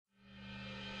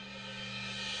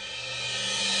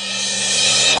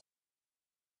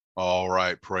All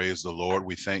right, praise the Lord.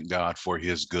 We thank God for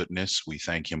his goodness. We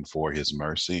thank him for his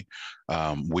mercy.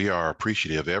 We are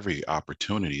appreciative of every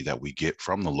opportunity that we get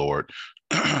from the Lord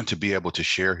to be able to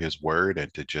share his word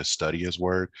and to just study his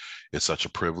word. It's such a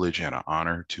privilege and an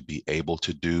honor to be able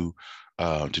to do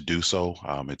so.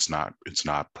 It's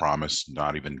not promised,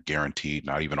 not even guaranteed,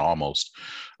 not even almost.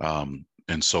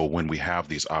 And so when we have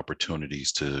these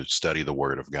opportunities to study the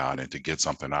word of God and to get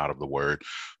something out of the word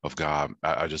of God,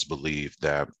 I just believe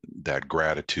that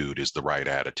gratitude is the right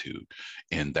attitude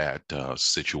in that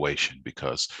situation,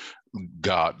 because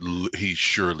God, he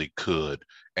surely could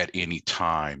at any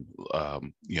time,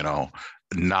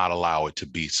 not allow it to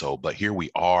be so. But here we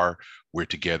are, we're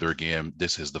together again.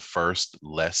 This is the first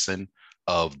lesson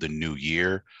of the new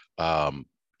year.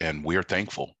 And we're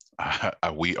thankful.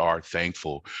 We are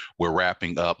thankful. We're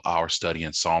wrapping up our study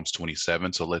in Psalms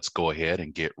 27. So let's go ahead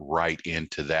and get right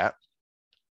into that.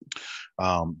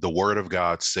 The word of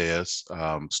God says,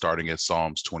 starting at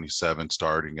Psalms 27,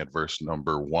 starting at verse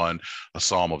number 1, a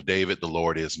psalm of David: the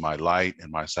Lord is my light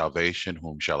and my salvation.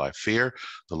 Whom shall I fear?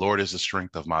 The Lord is the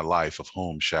strength of my life. Of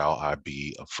whom shall I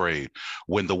be afraid?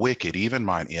 When the wicked, even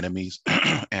mine enemies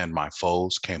and my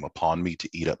foes, came upon me to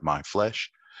eat up my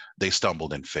flesh, they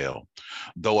stumbled and fell.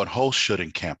 Though an host should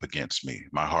encamp against me,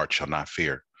 my heart shall not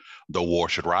fear. Though war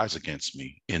should rise against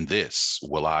me, in this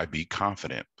will I be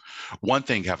confident. One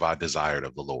thing have I desired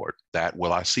of the Lord, that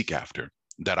will I seek after,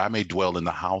 that I may dwell in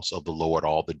the house of the Lord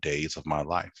all the days of my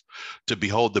life, to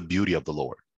behold the beauty of the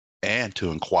Lord, and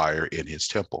to inquire in his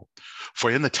temple. For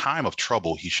in the time of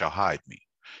trouble he shall hide me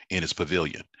in his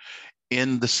pavilion.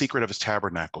 In the secret of his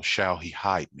tabernacle shall he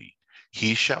hide me.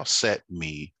 He shall set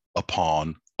me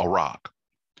upon a rock.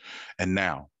 And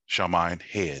now shall mine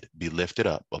head be lifted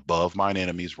up above mine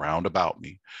enemies round about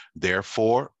me.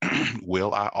 Therefore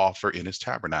will I offer in his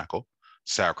tabernacle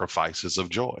sacrifices of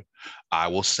joy. I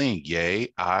will sing,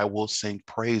 yea, I will sing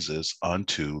praises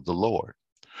unto the Lord.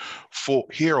 For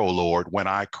hear, O Lord, when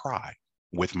I cry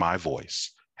with my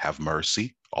voice. Have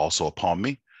mercy also upon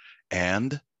me,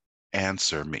 and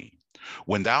answer me.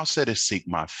 When thou saidst, seek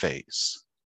my face,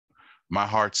 my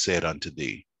heart said unto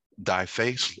thee, thy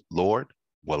face, Lord,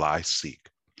 will I seek.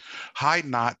 Hide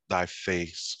not thy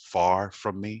face far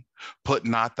from me. Put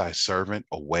not thy servant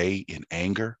away in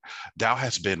anger. Thou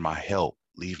hast been my help.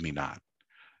 Leave me not,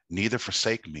 neither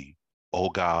forsake me, O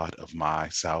God of my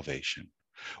salvation.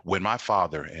 When my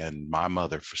father and my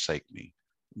mother forsake me,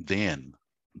 then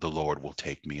the Lord will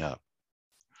take me up.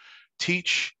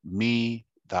 Teach me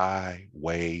thy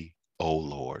way, O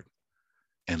Lord,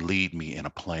 and lead me in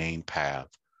a plain path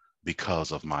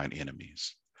because of mine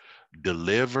enemies.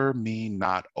 Deliver me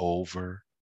not over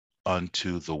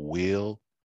unto the will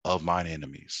of mine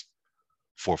enemies,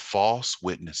 for false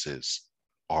witnesses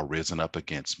are risen up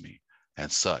against me,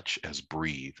 and such as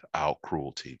breathe out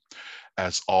cruelty.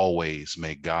 As always,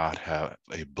 may God have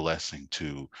a blessing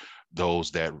to those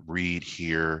that read,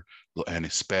 hear, and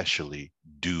especially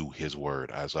do his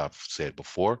word. As I've said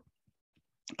before,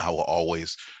 I will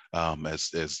always,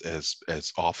 as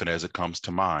often as it comes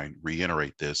to mind,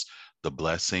 reiterate this: the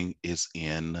blessing is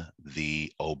in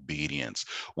the obedience.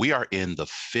 We are in the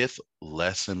fifth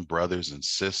lesson, brothers and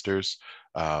sisters.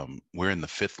 We're in the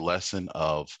fifth lesson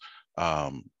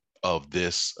um, of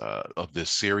this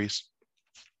series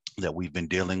that we've been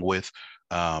dealing with.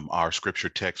 Our scripture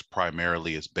text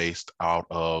primarily is based out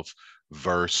of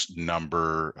verse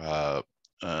number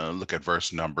look at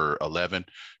verse number 11.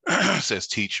 It says,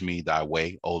 teach me thy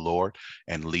way, O Lord,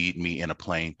 and lead me in a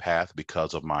plain path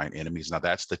because of mine enemies. Now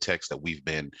that's the text that we've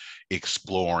been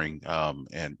exploring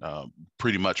and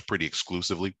pretty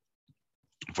exclusively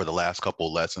for the last couple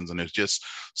of lessons. And there's just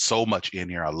so much in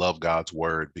here. I love God's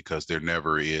word because there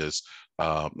never is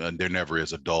a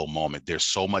dull moment. There's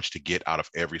so much to get out of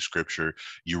every scripture.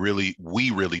 We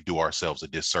really do ourselves a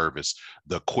disservice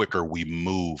the quicker we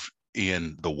move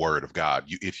in the word of God.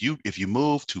 If you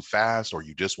move too fast, or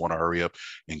you just want to hurry up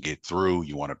and get through,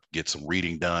 you want to get some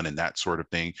reading done and that sort of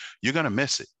thing, you're going to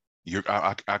miss it.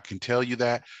 I can tell you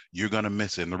that you're going to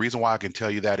miss it. And the reason why I can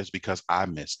tell you that is because I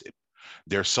missed it.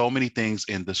 There's so many things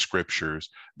in the scriptures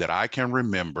that I can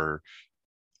remember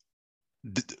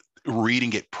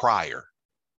reading it prior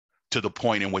to the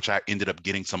point in which I ended up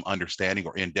getting some understanding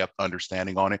or in-depth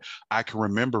understanding on it. I can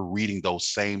remember reading those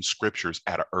same scriptures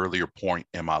at an earlier point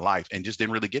in my life and just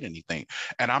didn't really get anything.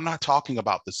 And I'm not talking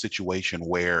about the situation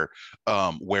where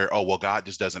oh well, God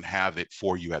just doesn't have it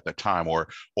for you at the time, or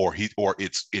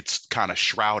it's kind of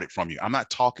shrouded from you. I'm not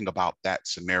talking about that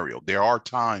scenario. There are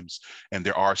times and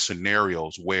there are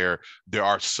scenarios where there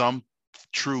are some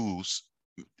truths,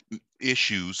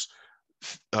 issues,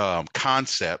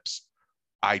 concepts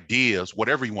ideas,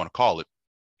 whatever you want to call it.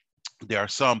 There are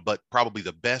some, but probably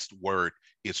the best word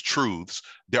is truths.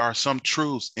 There are some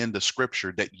truths in the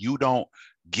scripture that you don't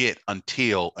get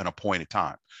until an appointed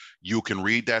time. You can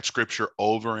read that scripture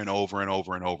over and over and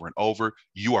over and over and over.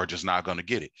 You are just not going to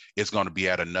get it. It's going to be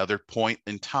at another point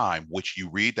in time which you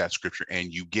read that scripture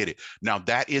and you get it. Now,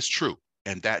 that is true,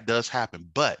 and that does happen,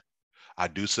 but I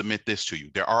do submit this to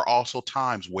you. There are also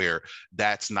times where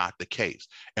that's not the case.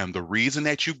 And the reason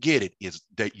that you get it is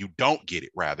that you don't get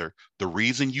it, rather. The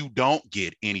reason you don't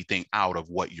get anything out of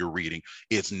what you're reading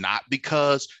is not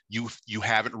because you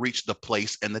haven't reached the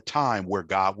place and the time where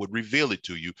God would reveal it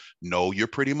to you. No, you're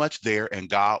pretty much there and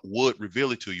God would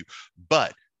reveal it to you.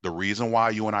 But the reason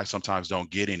why you and I sometimes don't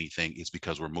get anything is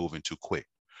because we're moving too quick.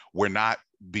 We're not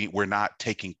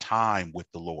taking time with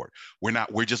the Lord.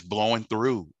 We're just blowing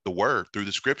through the word, through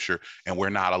the scripture, and we're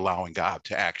not allowing God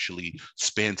to actually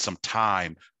spend some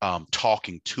time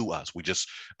talking to us. We just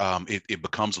it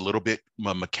becomes a little bit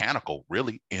mechanical,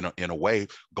 really, in a way,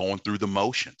 going through the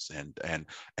motions. And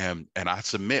I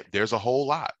submit there's a whole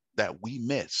lot that we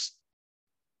miss,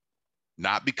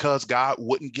 not because God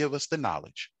wouldn't give us the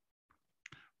knowledge,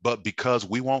 but because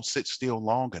we won't sit still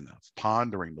long enough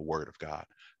pondering the word of God,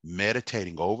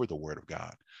 meditating over the word of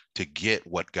God to get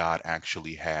what God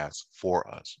actually has for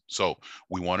us. So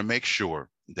we want to make sure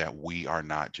that we are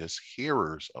not just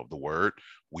hearers of the word,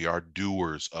 we are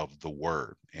doers of the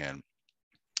word. And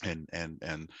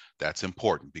that's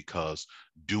important, because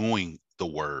doing the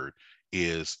word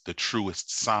is the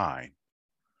truest sign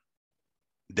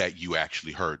that you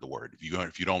actually heard the word.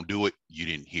 If you don't do it, you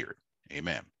didn't hear it.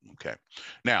 Amen. Okay.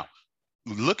 Now,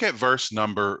 let's look at verse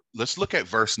number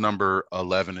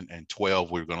 11 and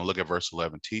 12. We're going to look at verse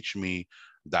 11. Teach me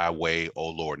thy way, O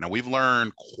Lord. Now, we've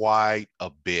learned quite a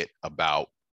bit about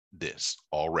this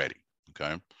already.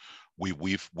 Okay.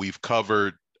 We've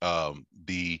covered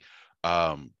the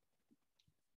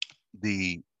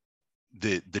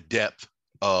depth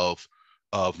of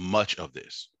much of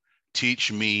this.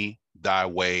 Teach me thy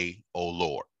way, O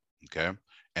Lord. Okay.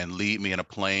 And lead me in a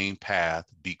plain path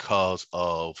because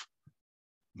of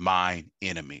mine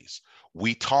enemies.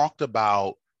 We talked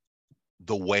about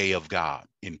the way of God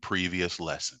in previous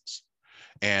lessons,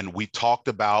 and we talked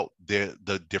about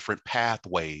the different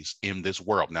pathways in this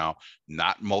world. Now,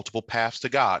 not multiple paths to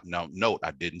God. Now, note,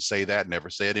 I didn't say that, never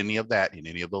said any of that in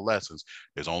any of the lessons.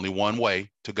 There's only one way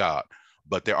to God,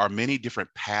 but there are many different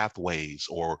pathways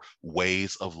or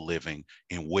ways of living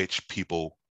in which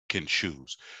people can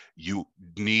choose. You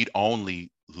need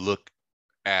only look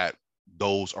at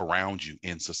those around you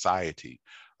in society.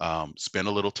 Spend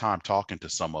a little time talking to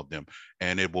some of them,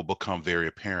 and it will become very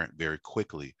apparent very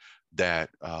quickly that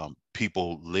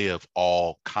people live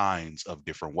all kinds of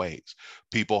different ways.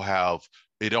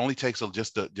 It only takes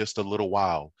just a little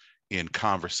while in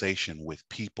conversation with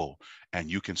people,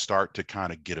 and you can start to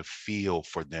kind of get a feel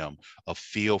for them, a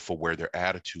feel for where their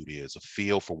attitude is, a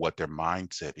feel for what their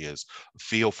mindset is, a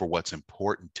feel for what's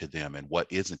important to them and what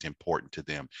isn't important to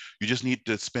them. You just need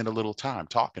to spend a little time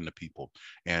talking to people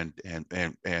and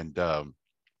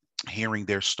hearing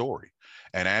their story.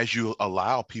 And as you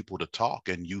allow people to talk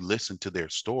and you listen to their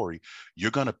story,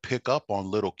 you're going to pick up on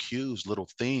little cues, little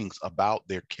things about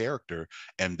their character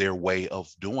and their way of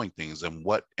doing things.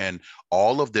 And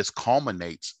all of this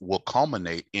will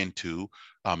culminate into,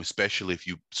 especially if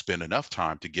you spend enough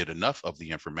time to get enough of the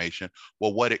information,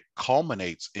 well, what it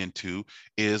culminates into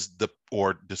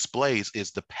displays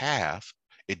is the path.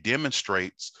 It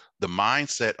demonstrates the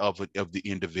mindset of the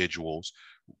individuals,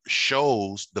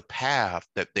 shows the path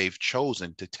that they've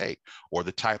chosen to take, or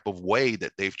the type of way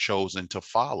that they've chosen to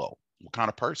follow, what kind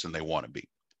of person they want to be.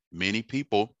 Many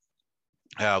people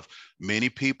have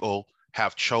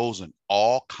chosen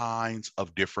all kinds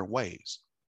of different ways.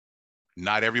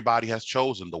 Not everybody has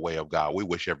chosen the way of God. We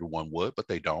wish everyone would, but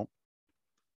they don't.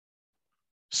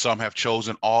 Some have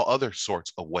chosen all other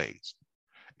sorts of ways.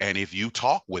 And if you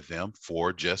talk with them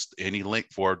for just any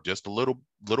length, for just a little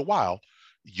while,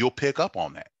 you'll pick up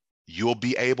on that. You'll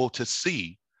be able to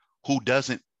see who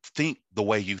doesn't think the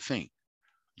way you think.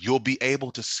 You'll be able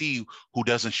to see who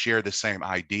doesn't share the same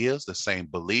ideas, the same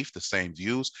belief, the same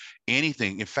views,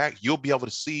 anything. In fact, you'll be able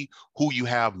to see who you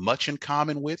have much in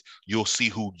common with. You'll see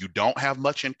who you don't have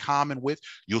much in common with.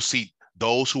 You'll see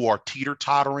those who are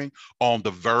teeter-tottering on the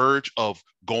verge of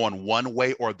going one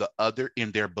way or the other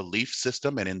in their belief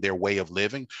system and in their way of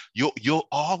living. You'll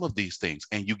all of these things,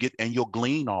 and you'll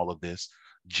glean all of this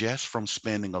just from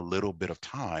spending a little bit of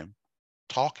time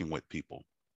talking with people.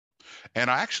 And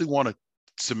I actually want to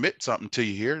submit something to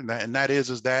you here, and that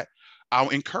is that I'll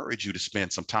encourage you to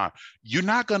spend some time. You're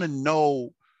not going to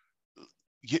know.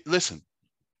 Listen,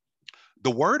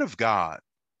 The word of God,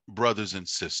 brothers and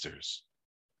sisters,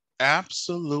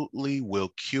 absolutely will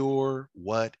cure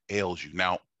what ails you.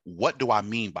 Now, what do I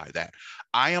mean by that?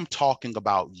 I am talking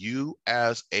about you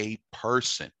as a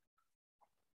person.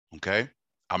 Okay.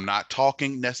 I'm not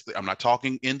talking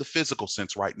in the physical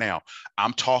sense right now.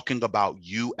 I'm talking about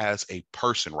you as a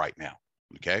person right now.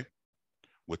 Okay.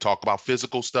 We'll talk about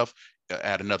physical stuff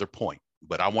at another point,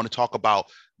 but I want to talk about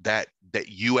that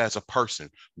you as a person,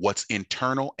 what's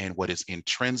internal and what is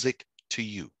intrinsic to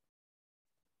you.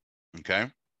 Okay.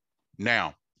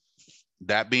 Now,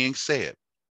 that being said,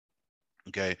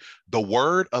 okay, the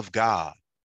word of God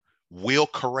will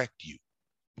correct you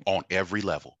on every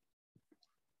level.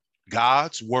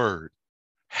 God's word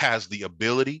has the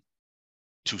ability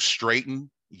to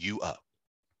straighten you up.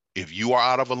 If you are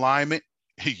out of alignment,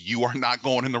 you are not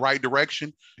going in the right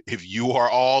direction. If you are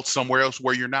all somewhere else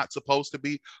where you're not supposed to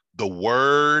be, the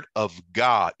word of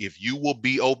God, if you will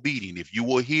be obedient, if you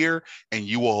will hear and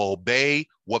you will obey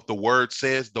what the word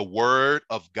says, the word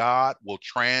of God will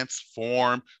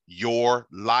transform your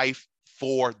life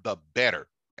for the better.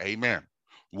 Amen.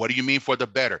 What do you mean for the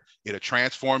better? It'll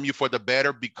transform you for the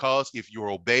better because if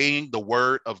you're obeying the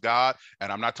word of God, and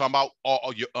I'm not talking about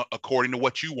according to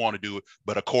what you want to do,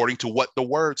 but according to what the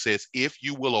word says, if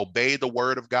you will obey the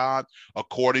word of God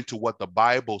according to what the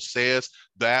Bible says,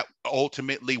 that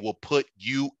ultimately will put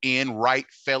you in right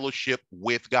fellowship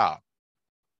with God,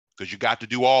 because you got to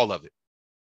do all of it.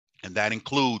 And that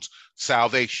includes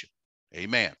salvation.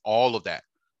 Amen. All of that.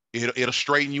 It'll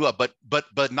straighten you up.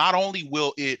 But not only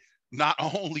will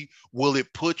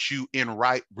it put you in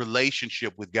right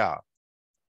relationship with God,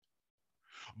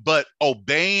 but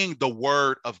obeying the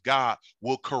word of God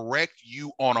will correct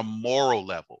you on a moral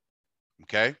level.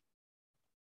 Okay.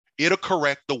 It'll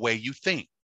correct the way you think.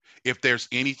 If there's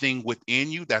anything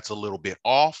within you that's a little bit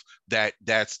off,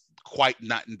 that's quite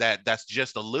not that's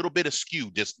just a little bit askew,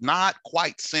 just not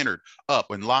quite centered up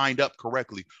and lined up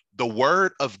correctly, the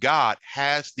word of God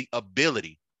has the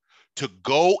ability to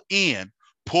go in,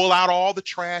 pull out all the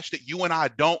trash that you and I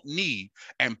don't need,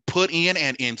 and put in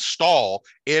and install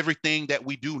everything that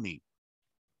we do need.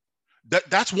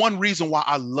 That's one reason why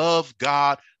I love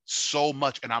God so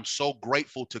much. And I'm so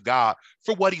grateful to God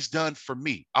for what he's done for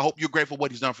me. I hope you're grateful for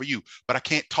what he's done for you, but I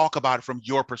can't talk about it from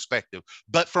your perspective.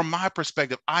 But from my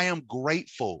perspective, I am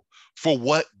grateful for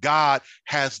what God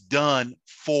has done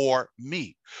for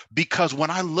me. Because when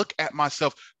I look at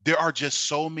myself, there are just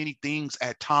so many things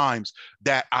at times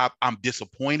that I'm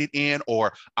disappointed in,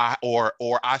 or I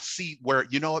see where,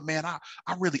 you know what, man,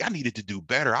 I needed to do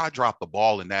better. I dropped the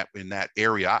ball in that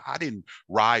area. I didn't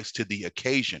rise to the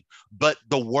occasion. But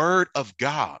the word of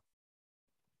God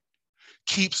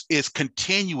is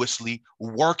continuously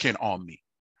working on me.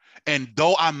 And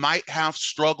though I might have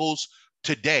struggles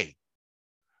today,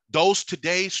 those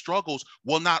today's struggles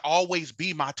will not always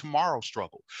be my tomorrow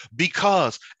struggle,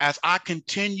 because as I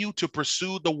continue to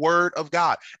pursue the word of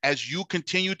God, as you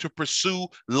continue to pursue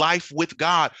life with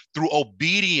God through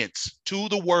obedience to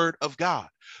the word of God,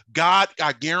 God,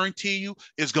 I guarantee you,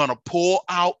 is going to pull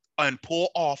out and pull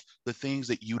off the things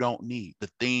that you don't need,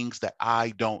 the things that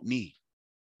I don't need.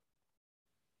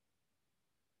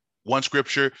 One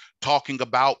scripture talking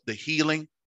about the healing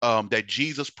that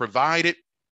Jesus provided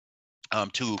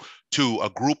to a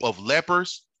group of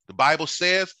lepers. The Bible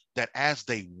says that as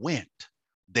they went,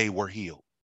 they were healed.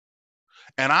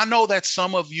 And I know that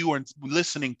some of you are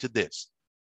listening to this,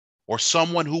 or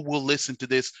someone who will listen to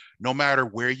this, no matter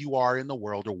where you are in the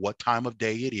world or what time of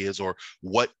day it is, or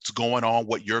what's going on,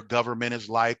 what your government is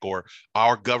like, or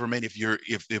our government, if you're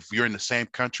in the same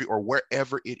country or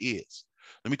wherever it is.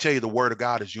 Let me tell you, the word of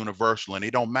God is universal, and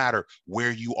it don't matter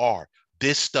where you are.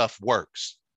 This stuff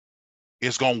works.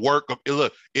 It's going to work.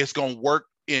 Look, it's going to work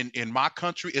in my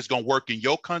country. It's going to work in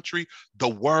your country. The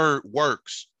word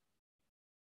works.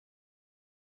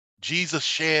 Jesus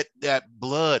shed that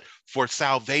blood for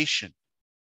salvation,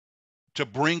 to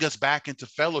bring us back into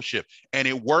fellowship. And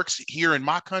it works here in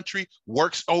my country,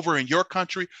 works over in your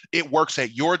country. It works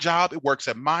at your job. It works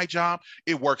at my job.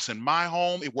 It works in my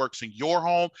home. It works in your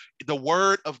home. The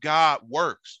word of God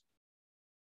works.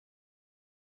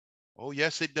 Oh,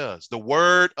 yes, it does. The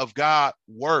word of God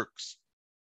works.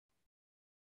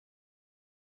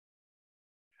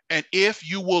 And if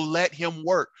you will let him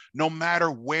work, no matter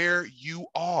where you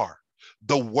are,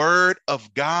 the word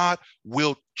of God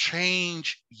will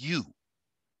change you.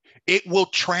 It will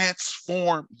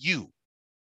transform you.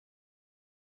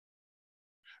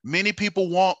 Many people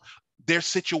want their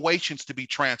situations to be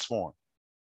transformed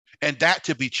and that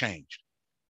to be changed.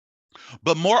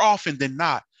 But more often than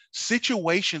not,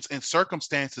 situations and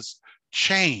circumstances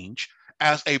change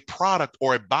as a product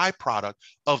or a byproduct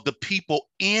of the people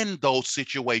in those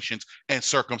situations and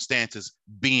circumstances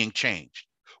being changed.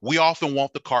 We often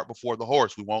want the cart before the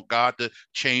horse. We want God to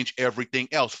change everything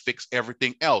else, fix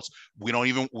everything else. We don't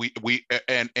even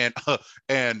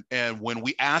and when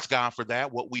we ask God for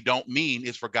that, what we don't mean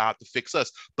is for God to fix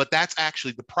us. But that's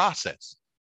actually the process.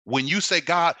 When you say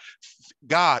God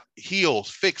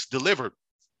heals, fix, deliver,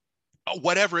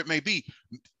 whatever it may be,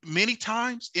 many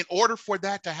times in order for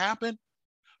that to happen,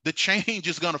 the change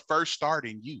is going to first start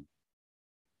in you.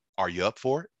 Are you up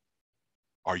for it?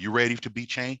 Are you ready to be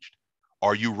changed?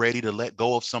 Are you ready to let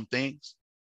go of some things?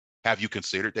 Have you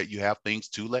considered that you have things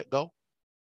to let go?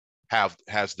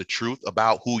 Has the truth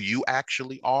about who you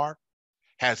actually are,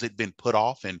 has it been put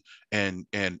off and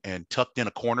tucked in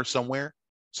a corner somewhere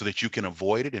so that you can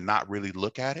avoid it and not really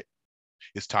look at it?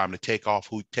 It's time to take out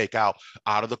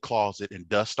of the closet and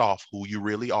dust off who you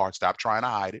really are. Stop trying to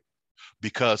hide it,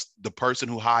 because the person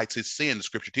who hides his sin, the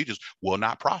scripture teaches, will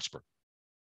not prosper.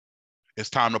 It's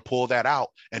time to pull that out,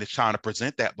 and it's time to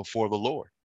present that before the Lord.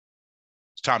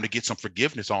 It's time to get some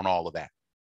forgiveness on all of that.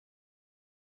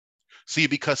 See,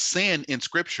 because sin in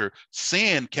scripture,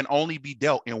 sin can only be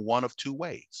dealt in one of two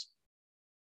ways.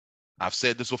 I've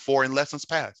said this before in lessons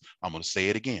past. I'm going to say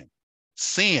it again.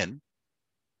 Sin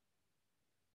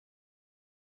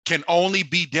can only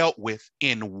be dealt with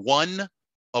in one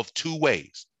of two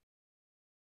ways.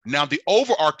 Now, the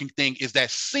overarching thing is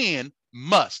that sin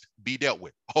must be dealt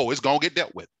with. Oh, it's going to get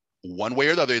dealt with. One way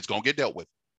or the other, it's going to get dealt with.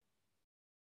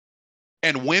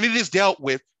 And when it is dealt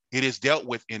with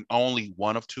in only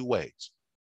one of two ways.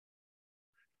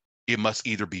 It must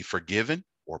either be forgiven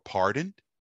or pardoned,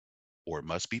 or it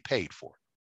must be paid for.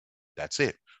 That's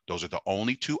it. Those are the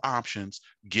only two options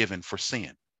given for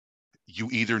sin. You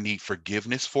either need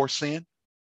forgiveness for sin,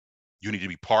 you need to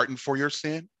be pardoned for your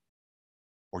sin,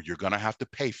 or you're going to have to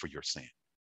pay for your sin.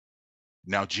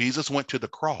 Now, Jesus went to the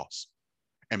cross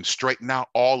and straightened out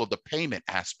all of the payment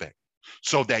aspect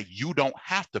so that you don't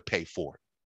have to pay for it.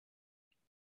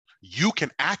 You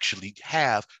can actually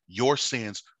have your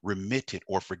sins remitted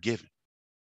or forgiven,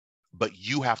 but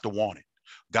you have to want it.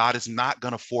 God is not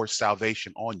going to force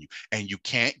salvation on you, and you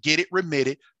can't get it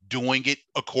remitted doing it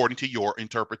according to your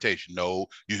interpretation. No,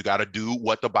 you got to do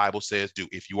what the Bible says do.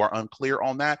 If you are unclear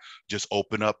on that, just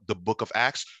open up the book of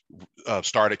Acts,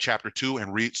 start at chapter 2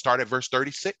 and start at verse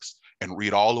 36 and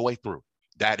read all the way through.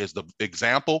 That is the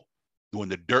example. When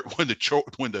the doors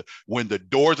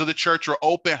of the church are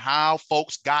open, how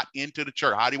folks got into the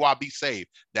church. How do I be saved?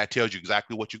 That tells you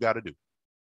exactly what you got to do.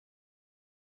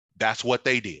 That's what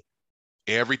they did.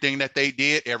 Everything that they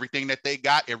did, everything that they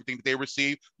got, everything that they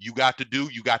received, you got to do,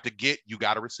 you got to get, you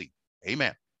got to receive.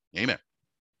 Amen. Amen.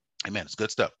 Amen. It's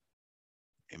good stuff.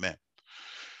 Amen.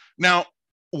 Now,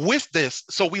 with this,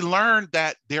 so we learned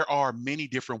that there are many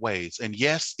different ways. And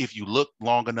yes, if you look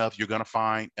long enough, you're going to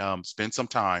find, spend some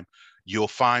time, you'll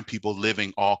find people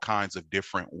living all kinds of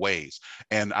different ways.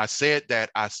 And I said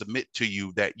that I submit to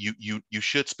you that you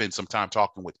should spend some time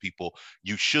talking with people.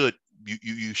 You should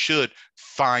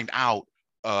find out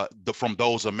from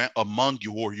those among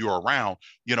you or you're around,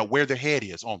 where their head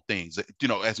is on things,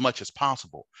 as much as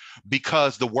possible,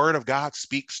 because the word of God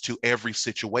speaks to every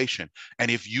situation. And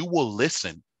if you will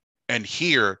listen and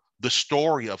hear the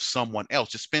story of someone else,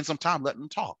 just spend some time letting them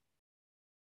talk.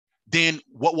 Then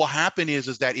what will happen is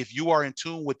that if you are in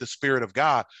tune with the Spirit of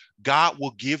God, God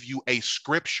will give you a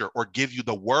scripture or give you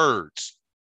the words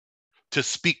to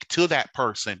speak to that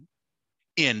person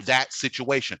in that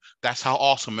situation. That's how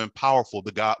awesome and powerful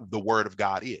the word of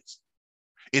God is.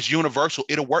 It's universal.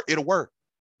 It'll work.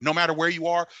 No matter where you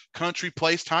are, country,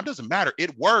 place, time, doesn't matter.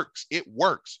 It works. It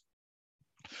works.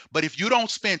 But if you don't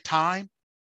spend time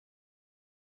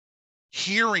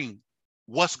hearing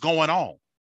what's going on,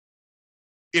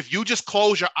 if you just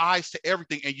close your eyes to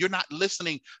everything and you're not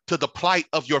listening to the plight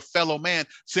of your fellow man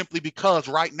simply because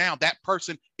right now that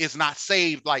person is not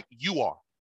saved like you are.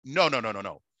 No.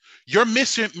 Your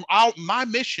mission, my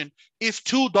mission is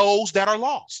to those that are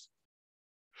lost.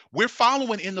 We're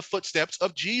following in the footsteps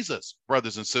of Jesus,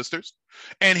 brothers and sisters.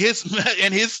 And his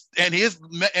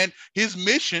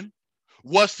mission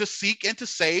was to seek and to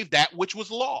save that which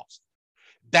was lost.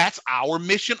 That's our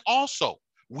mission also.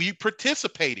 We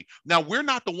participating. Now, we're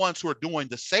not the ones who are doing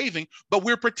the saving, but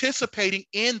we're participating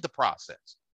in the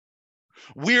process.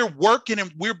 We're working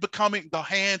and we're becoming the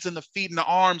hands and the feet and the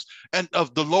arms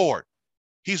of the Lord.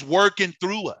 He's working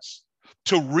through us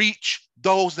to reach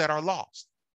those that are lost.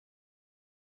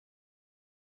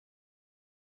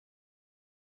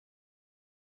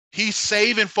 He's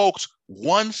saving folks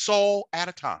one soul at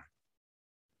a time.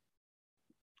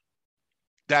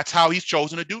 That's how he's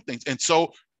chosen to do things. And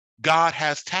so God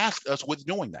has tasked us with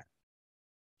doing that,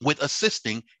 with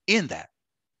assisting in that.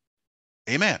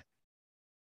 Amen.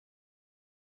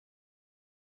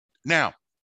 Now,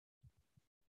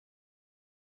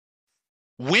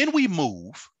 when we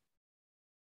move,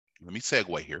 let me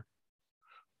segue here.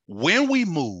 When we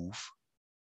move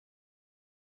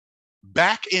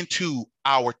back into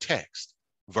our text,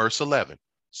 verse 11,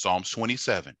 Psalms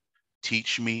 27,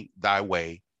 teach me thy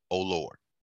way, O Lord.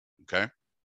 Okay.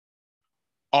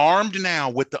 Armed now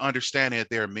with the understanding that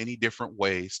there are many different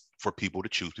ways for people to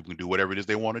choose. People can do whatever it is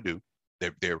they want to do.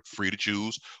 They're free to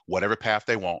choose whatever path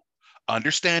they want.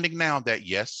 Understanding now that,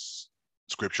 yes,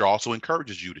 scripture also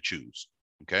encourages you to choose.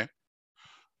 Okay.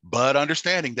 But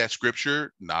understanding that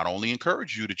scripture not only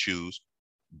encourages you to choose,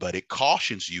 but it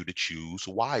cautions you to choose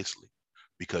wisely.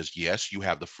 Because yes, you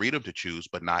have the freedom to choose,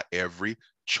 but not every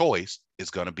choice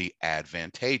is going to be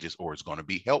advantageous or is going to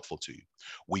be helpful to you.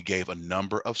 We gave a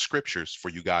number of scriptures for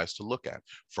you guys to look at.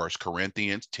 1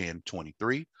 Corinthians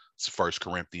 10:23, 1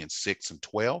 Corinthians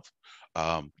 6:12.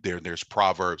 There's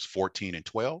Proverbs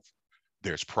 14:12.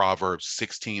 There's Proverbs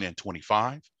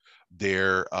 16:25.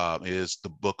 There is the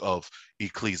book of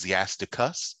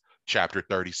Ecclesiasticus, chapter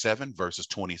 37, verses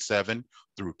 27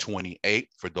 through 28,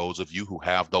 for those of you who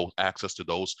have those access to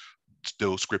those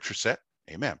scripture set.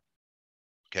 Amen.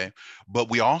 Okay. But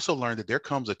we also learned that there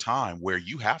comes a time where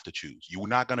you have to choose. You're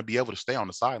not going to be able to stay on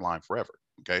the sideline forever.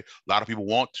 Okay. A lot of people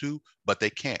want to, but they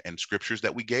can't. And scriptures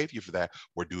that we gave you for that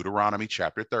were Deuteronomy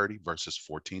chapter 30, verses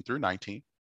 14 through 19,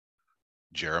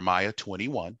 Jeremiah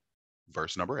 21,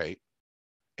 verse number 8,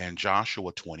 and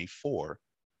Joshua 24,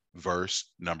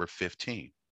 verse number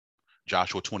 15.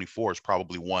 Joshua 24 is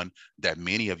probably one that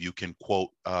many of you can quote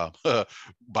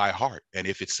by heart. And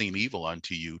if it seem evil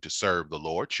unto you to serve the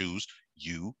Lord, choose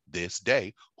you this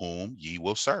day whom ye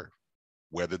will serve,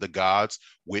 whether the gods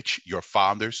which your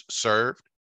fathers served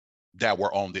that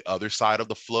were on the other side of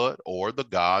the flood, or the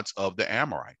gods of the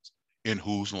Amorites, in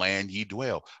whose land ye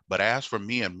dwell. But as for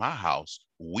me and my house,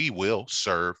 we will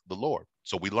serve the Lord.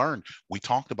 So we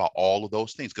talked about all of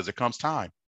those things, because there comes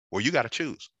time where you got to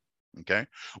choose. Okay.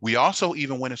 We also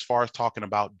even went as far as talking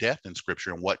about death in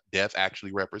scripture and what death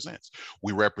actually represents.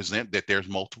 We represent that there's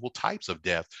multiple types of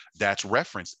death that's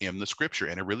referenced in the scripture,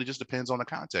 and it really just depends on the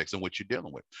context in which you're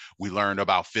dealing with. We learned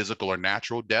about physical or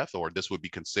natural death, or this would be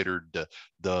considered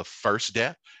the first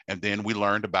death. And then we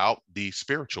learned about the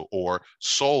spiritual or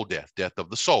soul death, death of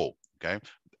the soul. Okay.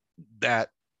 That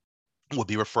would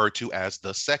be referred to as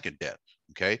the second death.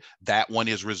 Okay, that one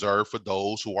is reserved for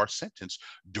those who are sentenced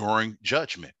during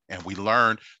judgment. And we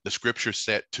learn the scripture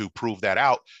set to prove that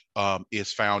out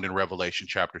is found in Revelation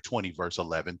chapter 20, verse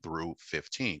 11 through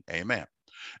 15. Amen.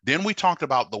 Then we talked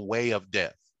about the way of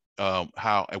death,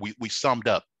 how we summed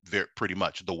up pretty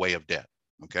much the way of death.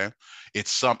 Okay,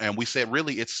 and we said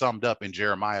really it's summed up in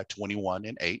Jeremiah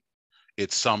 21:8.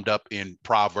 It's summed up in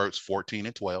Proverbs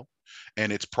 14:12.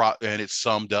 And it's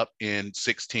summed up in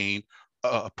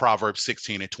Proverbs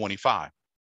 16:25,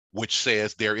 which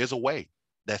says, there is a way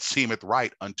that seemeth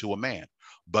right unto a man,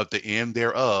 but the end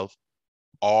thereof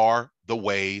are the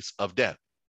ways of death.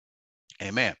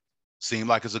 Amen. Seem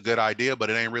like it's a good idea,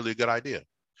 but it ain't really a good idea.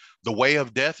 The way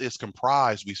of death is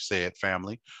comprised, we said,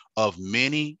 family, of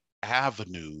many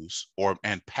avenues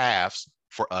and paths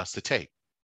for us to take.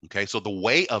 Okay, so the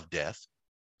way of death,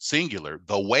 singular,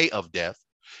 the way of death,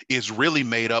 is really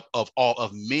made up of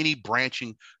many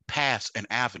branching paths and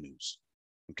avenues.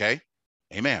 Okay.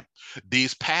 Amen.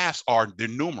 These paths they're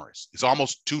numerous. It's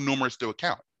almost too numerous to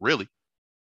account, really.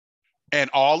 And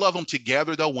all of them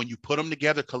together, though, when you put them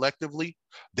together collectively,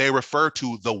 they refer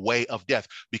to the way of death,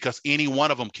 because any one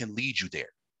of them can lead you there.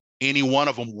 Any one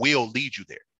of them will lead you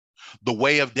there. The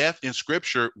way of death in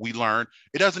scripture, we learn,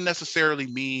 it doesn't necessarily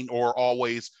mean or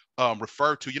always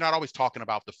refer to, you're not always talking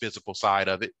about the physical side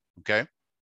of it. Okay.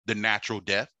 The natural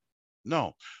death.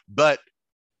 No, but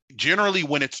generally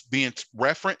when it's being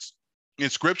referenced in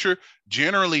scripture,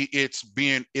 generally it's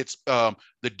the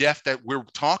death that we're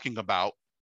talking about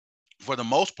for the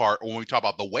most part. When we talk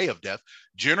about the way of death,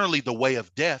 generally the way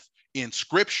of death in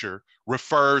scripture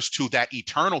refers to that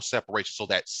eternal separation. So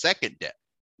that second death,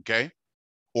 okay,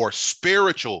 or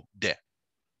spiritual death.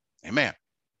 Amen.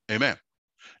 Amen.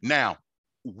 Now,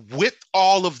 with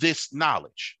all of this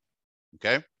knowledge,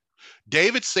 okay,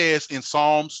 David says in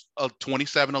Psalms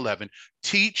 27:11,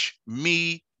 teach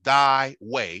me thy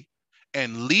way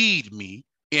and lead me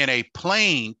in a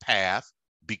plain path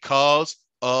because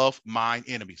of mine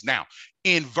enemies. Now,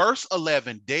 in verse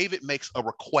 11, David makes a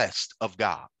request of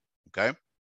God. Okay.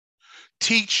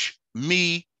 Teach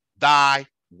me thy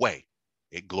way.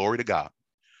 Hey, glory to God.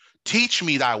 Teach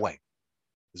me thy way.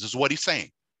 This is what he's saying.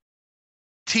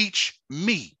 Teach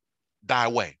me thy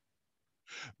way.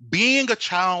 Being a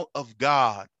child of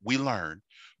God, we learn,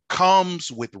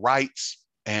 comes with rights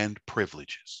and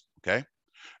privileges. Okay.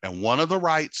 And one of the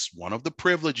rights, one of the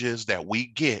privileges that we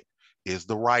get is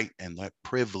the right and that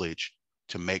privilege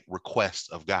to make requests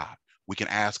of God. We can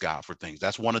ask God for things.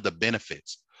 That's one of the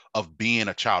benefits of being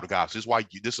a child of God. So this is why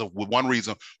this is one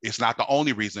reason. It's not the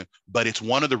only reason, but it's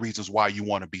one of the reasons why you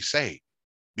want to be saved,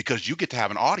 because you get to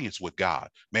have an audience with God.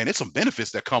 Man, it's some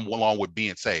benefits that come along with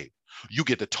being saved. You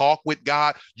get to talk with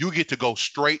God. You get to go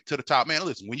straight to the top. Man,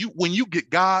 listen, when you get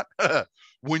God,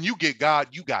 when you get God,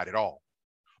 you got it all.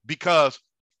 Because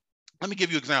let me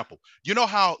give you an example. You know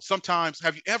how sometimes,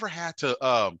 have you ever had to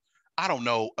I don't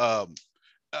know, uh,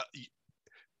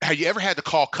 have you ever had to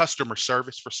call customer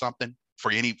service for something,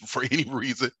 for any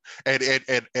reason? And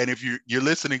if you're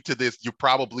listening to this, you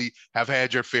probably have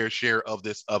had your fair share of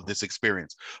this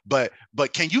experience. But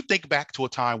can you think back to a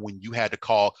time when you had to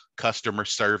call customer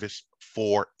service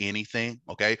for anything?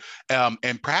 Okay.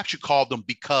 And perhaps you called them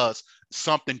because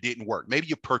something didn't work. Maybe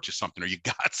you purchased something or you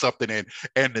got something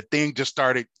and the thing just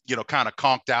started, kind of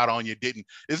conked out on you.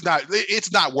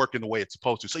 It's not working the way it's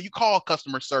supposed to. So you call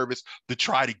customer service to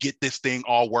try to get this thing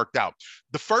all worked out.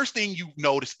 The first thing you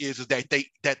notice is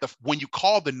that when you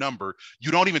call the number, you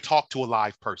don't even talk to a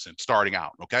live person starting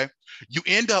out. Okay. You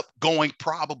end up going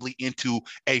probably into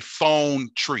a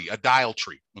phone tree, a dial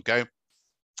tree. Okay.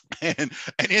 And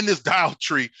in this dial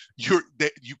tree, you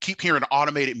keep hearing an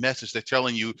automated message that's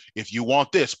telling you, if you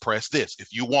want this, press this.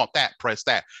 If you want that, press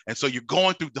that. And so you're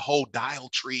going through the whole dial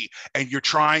tree and you're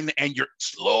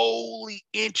slowly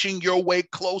inching your way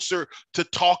closer to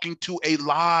talking to a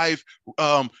live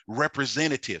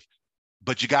representative.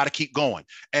 But you got to keep going.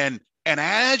 And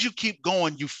as you keep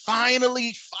going, you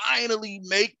finally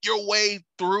make your way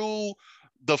through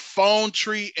the phone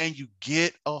tree and you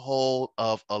get a hold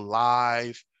of a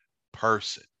live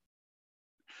person,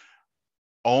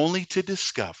 only to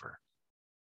discover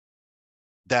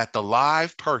that the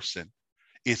live person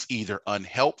is either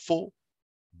unhelpful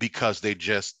because they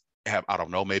just have, I don't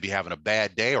know, maybe having a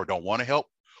bad day or don't want to help,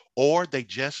 or they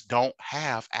just don't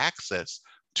have access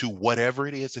to whatever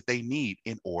it is that they need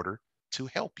in order to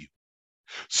help you.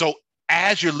 So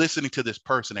as you're listening to this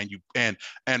person and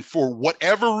for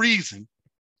whatever reason,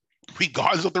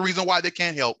 regardless of the reason why they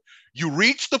can't help, you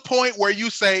reach the point where you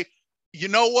say, you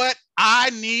know what? I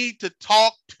need to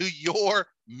talk to your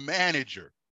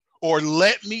manager, or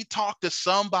let me talk to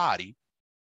somebody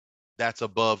that's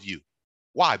above you.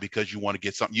 Why? Because you want to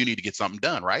get something, you need to get something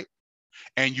done, right?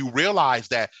 And you realize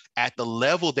that at the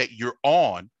level that you're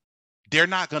on, they're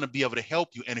not going to be able to help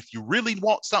you. And if you really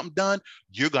want something done,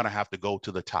 you're going to have to go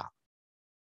to the top.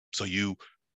 So you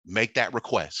make that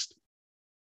request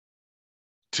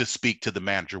to speak to the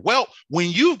manager. Well,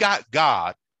 when you've got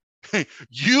God,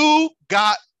 you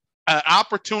got an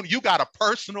opportunity, you got a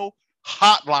personal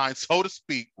hotline, so to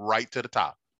speak, right to the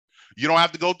top. You don't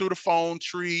have to go through the phone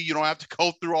tree. You don't have to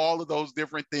go through all of those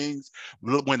different things.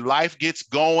 When life gets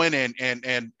going and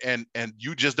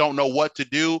you just don't know what to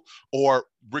do, or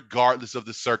regardless of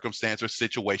the circumstance or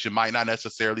situation, might not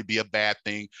necessarily be a bad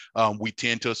thing. We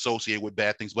tend to associate with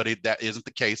bad things, but that isn't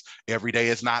the case. Every day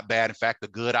is not bad. In fact, the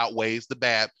good outweighs the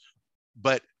bad.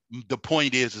 But the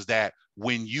point is that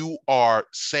when you are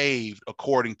saved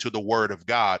according to the word of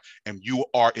God and you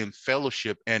are in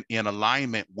fellowship and in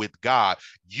alignment with God,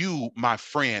 you, my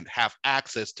friend, have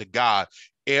access to God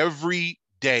every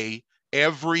day,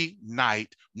 every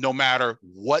night, no matter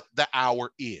what the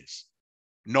hour is,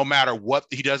 no matter what.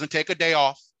 He doesn't take a day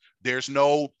off. There's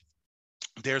no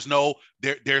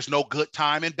good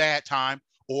time and bad time,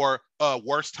 or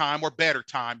worse time or better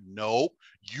time. No,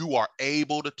 you are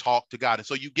able to talk to God. And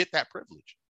so you get that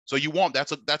privilege. So you want,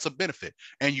 that's a benefit,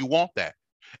 and you want that.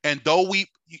 And though we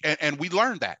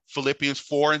learn that Philippians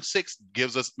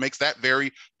 4:6 makes that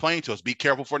very plain to us. Be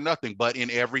careful for nothing, but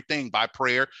in everything by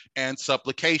prayer and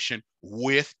supplication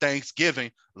with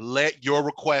thanksgiving, let your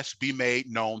requests be made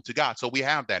known to God. So we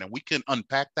have that, and we can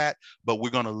unpack that, but we're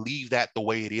going to leave that the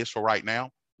way it is for right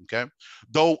now. Okay.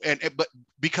 But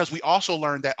because we also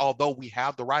learned that although we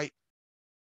have the right,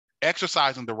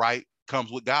 exercising the right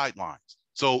comes with guidelines.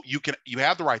 So you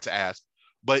have the right to ask,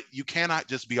 but you cannot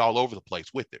just be all over the place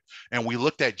with it. And we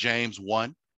looked at James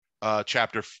 1,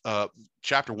 chapter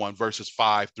 1, verses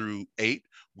 5-8.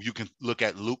 You can look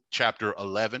at Luke chapter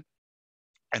 11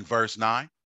 and verse 9.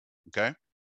 Okay.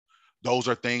 Those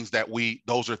are things that we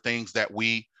learned,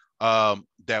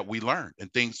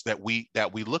 and things that we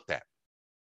looked at.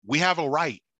 We have a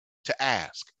right to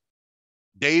ask.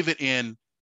 David in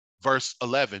verse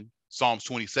 11, Psalms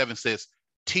 27 says,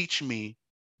 teach me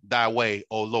thy way,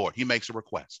 O Lord. He makes a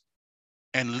request.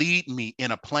 and lead me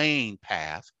in a plain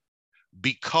path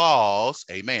because,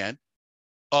 amen,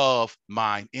 of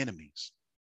mine enemies.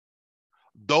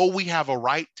 Though we have a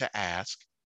right to ask,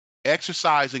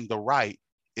 exercising the right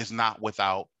is not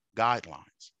without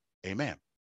guidelines. Amen.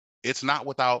 It's not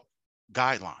without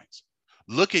guidelines.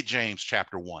 Look at James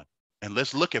chapter 1, and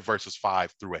let's look at verses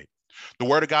 5-8. The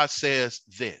word of God says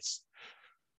this: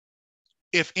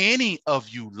 if any of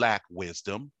you lack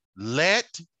wisdom,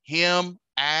 let him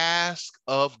ask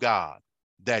of God,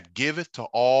 that giveth to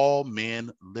all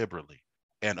men liberally,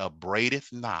 and upbraideth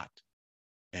not,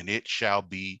 and it shall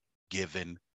be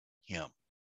given him.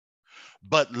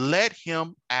 But let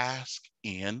him ask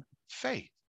in faith,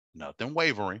 nothing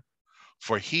wavering.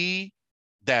 For he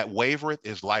that wavereth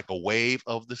is like a wave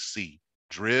of the sea,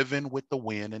 driven with the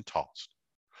wind and tossed.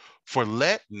 For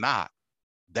let not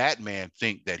that man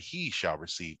think that he shall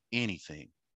receive anything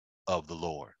of the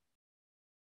Lord.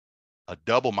 A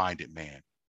double-minded man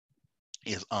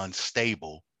is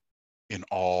unstable in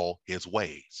all his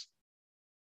ways.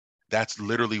 That's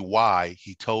literally why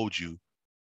he told you,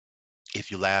 if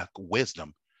you lack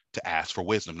wisdom, to ask for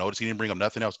wisdom. Notice he didn't bring up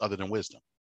nothing else other than wisdom,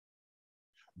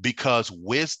 because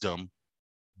wisdom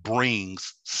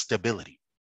brings stability.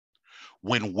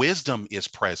 When wisdom is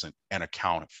present and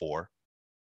accounted for,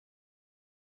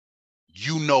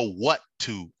 you know what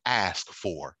to ask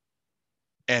for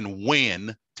and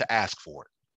when to ask for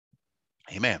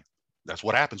it. Amen. That's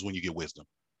what happens when you get wisdom.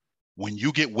 When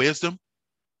you get wisdom,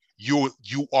 you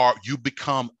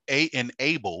become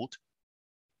enabled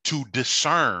to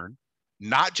discern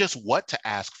not just what to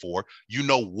ask for, you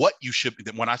know what you should.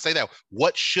 When I say that,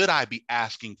 what should I be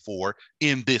asking for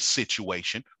in this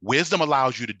situation? Wisdom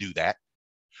allows you to do that.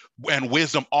 And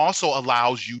wisdom also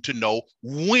allows you to know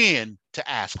when to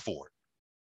ask for it.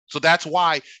 So that's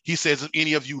why he says, if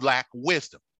any of you lack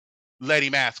wisdom, let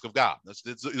him ask of God. That's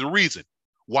the reason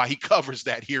why he covers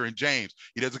that here in James.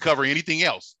 He doesn't cover anything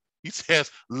else. He says,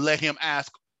 let him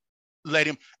ask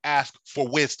for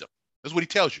wisdom. That's what he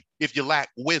tells you, if you lack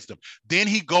wisdom. Then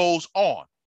he goes on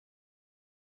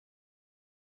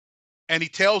and he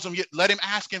tells him, let him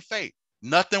ask in faith,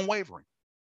 nothing wavering.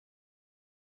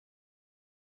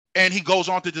 And he goes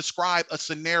on to describe a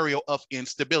scenario of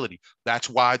instability. That's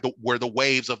why where the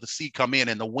waves of the sea come in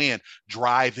and the wind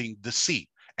driving the sea.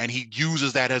 And he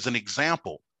uses that as an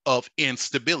example of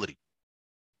instability.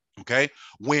 Okay,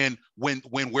 when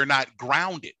we're not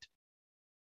grounded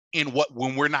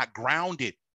when we're not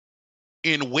grounded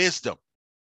in wisdom,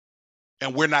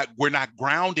 and we're not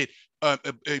grounded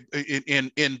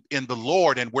in the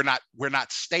Lord, and we're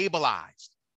not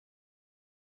stabilized,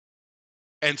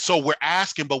 and so we're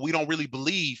asking, but we don't really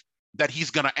believe that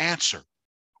he's going to answer,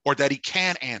 or that he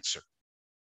can answer,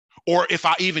 or if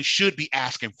I even should be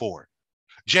asking for it.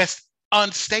 Just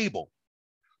unstable.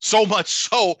 So much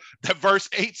so that verse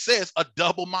 8 says, a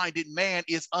double-minded man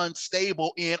is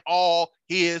unstable in all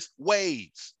his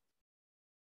ways.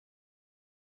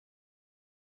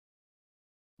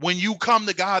 When you come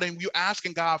to God and you're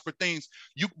asking God for things,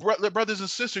 you brothers and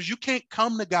sisters, you can't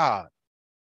come to God.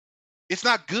 It's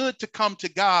not good to come to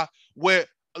God where,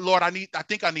 Lord, I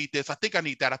think I need this. I think I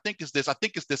need that. I think it's this. I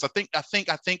think it's this. I think.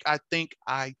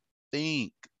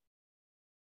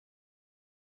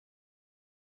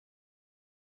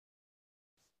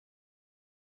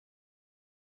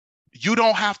 You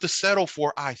don't have to settle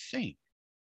for I think.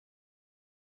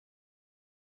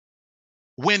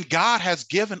 When God has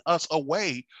given us a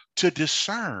way to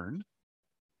discern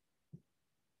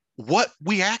what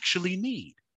we actually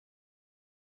need,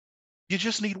 you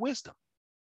just need wisdom.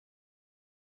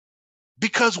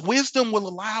 Because wisdom will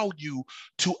allow you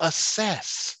to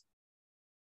assess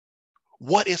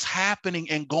what is happening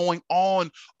and going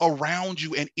on around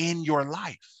you and in your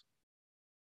life,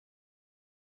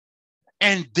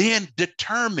 and then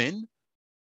determine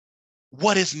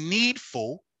what is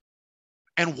needful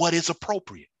and what is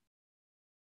appropriate.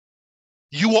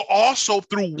 You will also,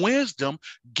 through wisdom,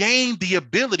 gain the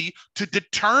ability to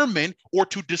determine or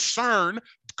to discern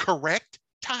correct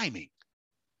timing.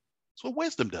 That's what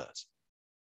wisdom does.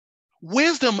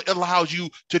 Wisdom allows you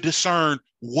to discern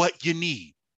what you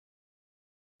need.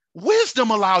 Wisdom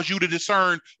allows you to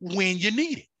discern when you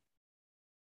need it.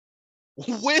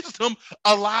 Wisdom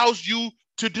allows you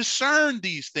to discern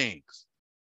these things.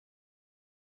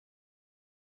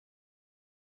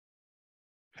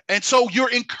 And so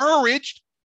you're encouraged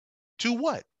to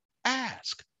what?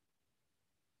 Ask.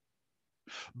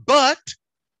 But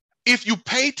if you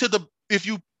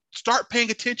start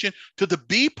paying attention to the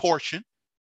B portion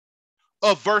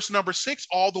of verse number 6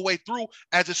 all the way through,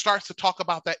 as it starts to talk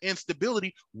about that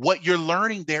instability, what you're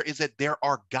learning there is that there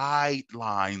are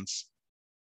guidelines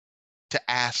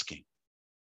to asking.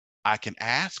 I can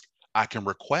ask, I can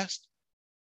request,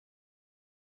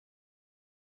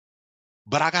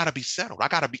 but I got to be settled.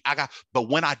 But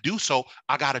when I do so,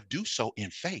 I got to do so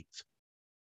in faith.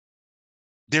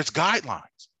 There's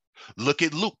guidelines. Look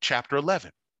at Luke chapter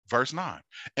 11, verse 9.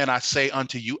 And I say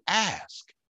unto you,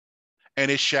 ask, and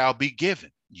it shall be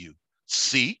given you.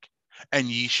 Seek, and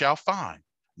ye shall find.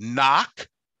 Knock,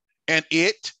 and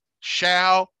it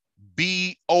shall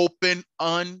be open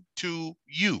unto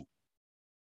you.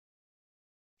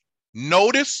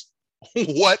 Notice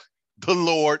what the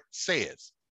Lord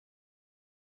says,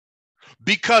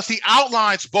 because he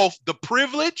outlines both the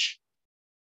privilege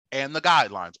and the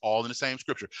guidelines, all in the same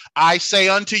scripture. I say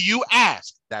unto you,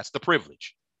 ask. That's the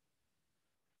privilege.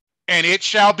 And it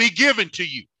shall be given to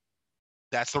you.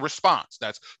 That's the response.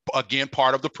 That's, again,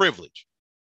 part of the privilege,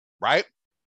 right?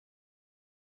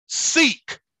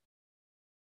 Seek.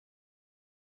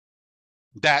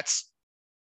 That's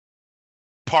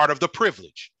part of the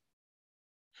privilege.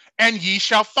 And ye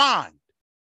shall find.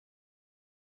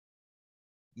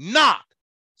 Knock.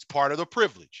 It's part of the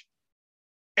privilege.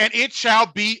 And it shall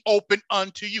be open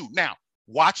unto you. Now,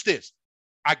 watch this.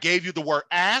 I gave you the word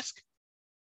ask.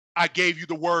 I gave you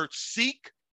the word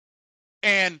seek.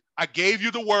 And I gave you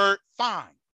the word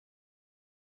find.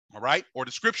 All right? Or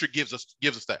the scripture gives us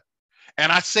that.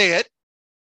 And I said,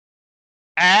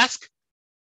 ask,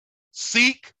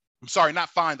 seek. I'm sorry, not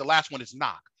find. The last one is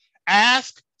knock.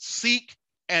 Ask, seek,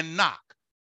 and knock.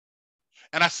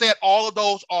 And I said all of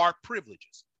those are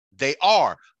privileges. They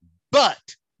are, but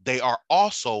they are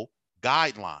also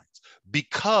guidelines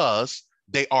because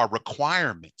they are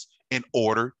requirements in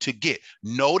order to get.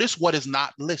 Notice what is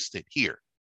not listed here.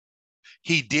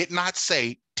 He did not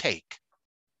say take.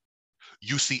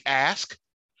 You see ask,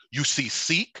 you see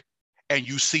seek, and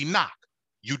you see knock.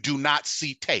 You do not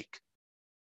see take.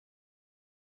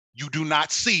 You do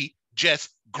not see just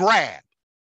grab.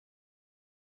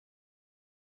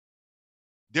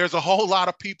 There's a whole lot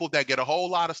of people that get a whole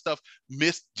lot of stuff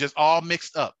all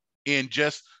mixed up in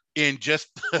in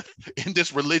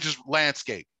this religious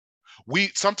landscape.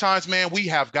 We sometimes, man, we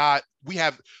have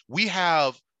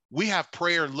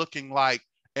prayer looking like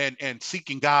and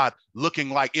seeking God looking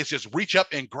like it's just reach up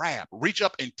and grab, reach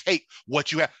up and take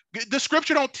what you have. The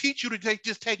scripture don't teach you to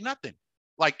take nothing.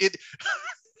 Like it,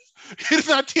 it's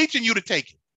not teaching you to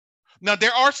take it. Now,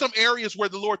 there are some areas where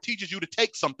the Lord teaches you to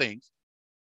take some things.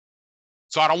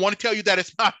 So I don't want to tell you that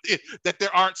it's not that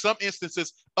there aren't some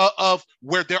instances of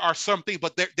where there are some things,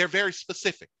 but they're very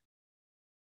specific.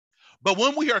 But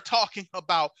when we are talking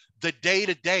about the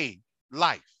day-to-day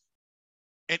life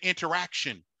and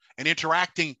interaction and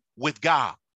interacting with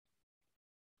God,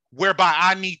 whereby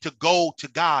I need to go to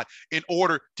God in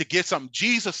order to get something,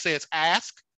 Jesus says,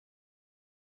 ask,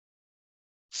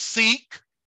 seek,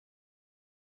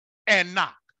 and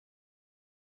knock.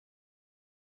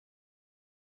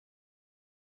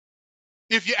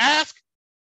 If you ask,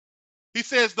 he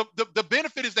says the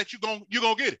benefit is that you're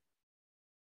gonna get it.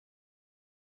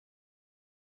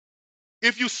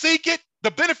 If you seek it,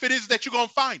 the benefit is that you're gonna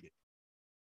find it.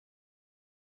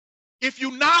 If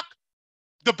you knock,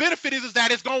 the benefit is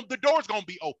that the door's gonna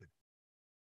be open.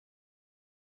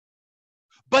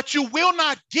 But you will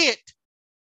not get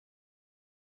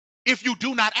if you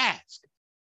do not ask.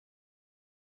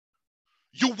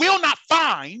 You will not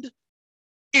find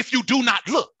if you do not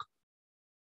look.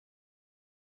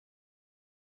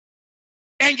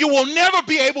 And you will never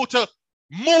be able to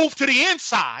move to the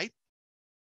inside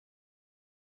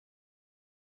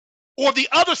or the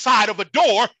other side of a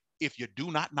door if you do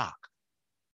not knock.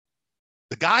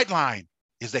 The guideline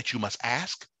is that you must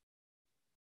ask,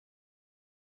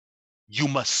 you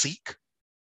must seek,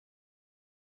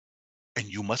 and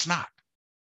you must knock.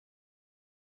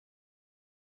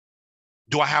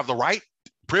 Do I have the right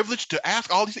privilege to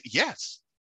ask all these things? Yes.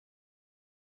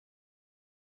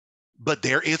 But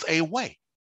there is a way.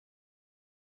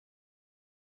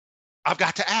 I've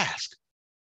got to ask.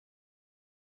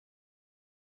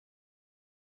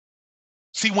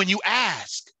 See, when you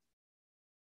ask,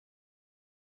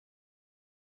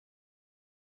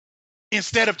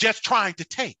 instead of just trying to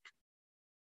take,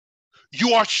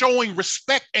 you are showing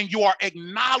respect and you are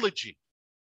acknowledging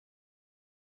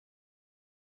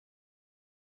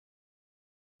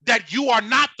that you are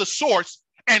not the source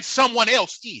and someone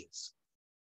else is.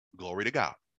 Glory to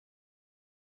God.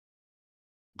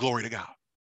 Glory to God.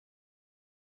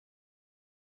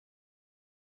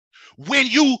 When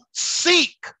you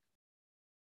seek,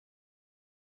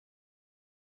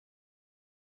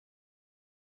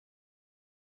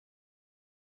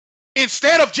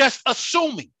 instead of just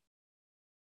assuming,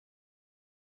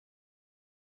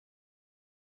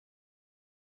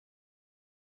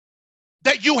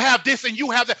 that you have this and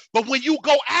you have that. But when you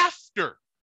go after,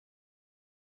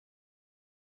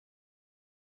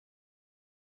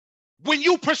 when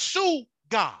you pursue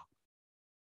God,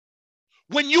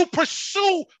 when you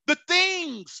pursue the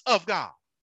things of God,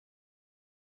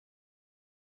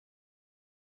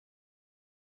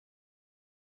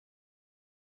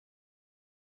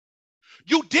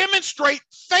 you demonstrate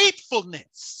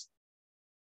faithfulness.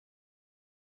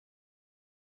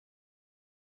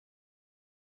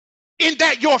 In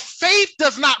that your faith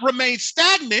does not remain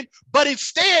stagnant, but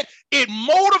instead it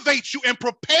motivates you and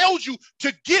propels you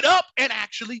to get up and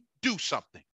actually do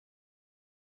something.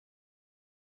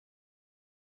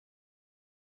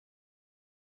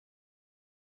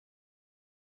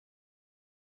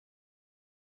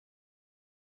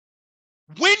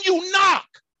 When you knock,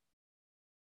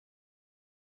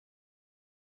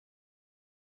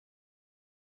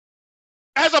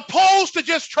 as opposed to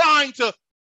just trying to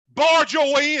barge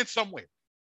your way in somewhere,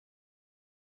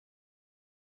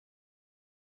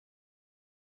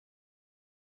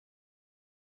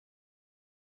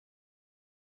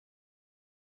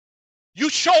 you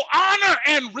show honor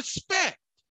and respect.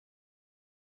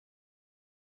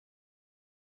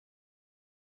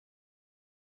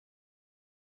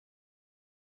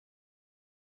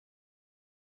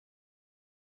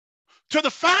 To the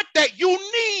fact that you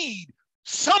need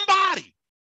somebody,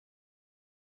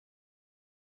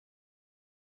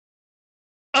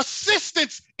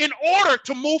 assistance in order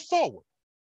to move forward.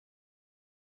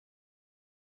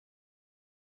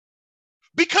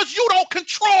 Because you don't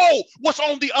control what's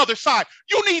on the other side.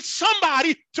 You need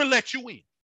somebody to let you in.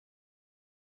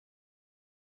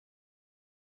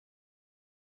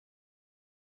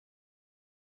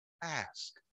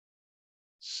 Ask,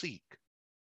 seek,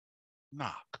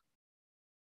 knock.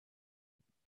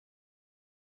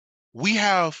 We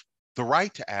have the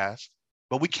right to ask,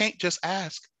 but we can't just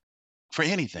ask for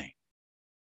anything.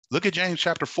 Look at James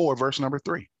chapter 4, verse number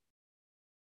 3.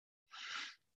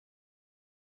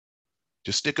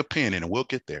 Just stick a pin in and we'll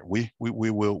get there. We're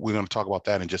going to talk about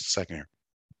that in just a second here.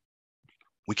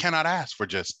 We cannot ask for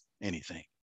just anything.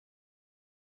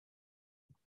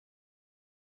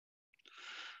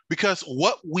 Because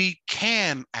what we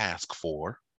can ask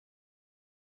for,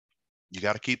 you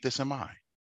got to keep this in mind,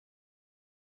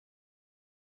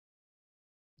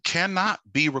 cannot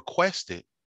be requested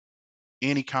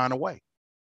any kind of way.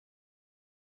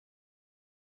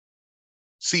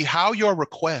 See how your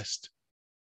requests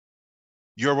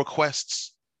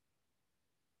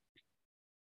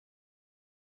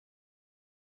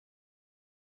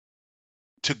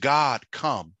to God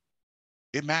come,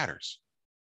 it matters.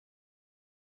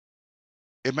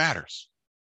 It matters.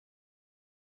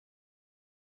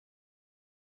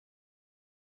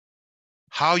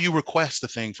 How you request the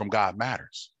thing from God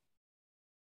matters.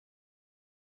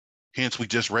 Hence, we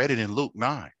just read it in Luke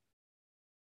 9.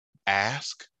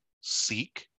 Ask,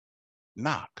 seek,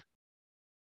 knock.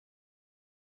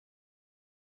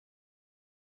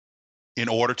 In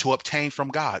order to obtain from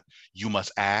God, you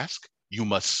must ask, you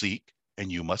must seek,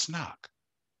 and you must knock.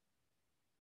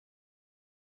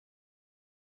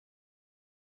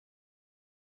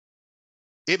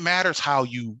 It matters how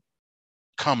you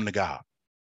come to God.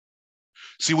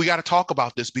 See, we got to talk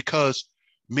about this because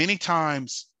many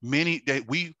times,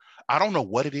 I don't know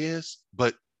what it is,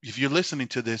 but if you're listening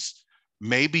to this,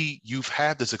 maybe you've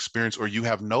had this experience or you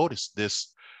have noticed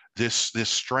this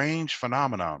strange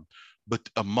phenomenon, but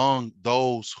among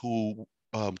those who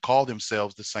call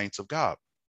themselves the saints of God,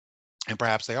 and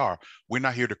perhaps they are. We're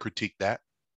not here to critique that.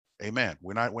 Amen.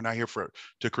 We're not here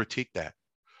to critique that.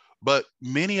 But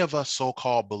many of us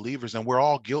so-called believers, and we're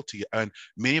all guilty, and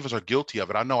many of us are guilty of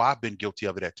it. I know I've been guilty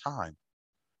of it at times.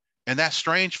 And that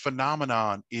strange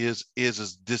phenomenon is a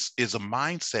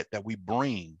mindset that we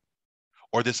bring,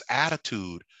 or this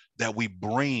attitude that we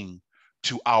bring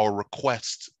to our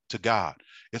requests to God.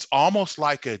 It's almost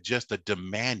like just a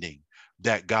demanding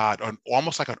that God,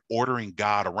 almost like an ordering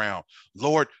God around.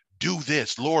 Lord, do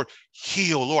this. Lord,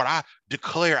 heal. Lord, I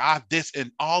declare this,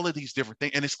 and all of these different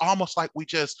things. And it's almost like we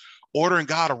just ordering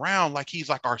God around like he's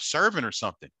like our servant or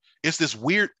something. It's this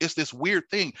weird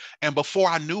thing. And before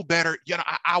I knew better,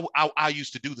 I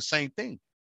used to do the same thing.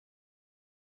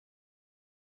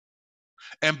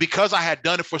 And because I had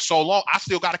done it for so long, I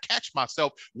still got to catch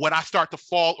myself when I start to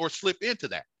fall or slip into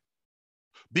that.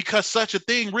 Because such a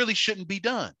thing really shouldn't be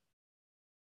done.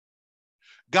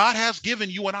 God has given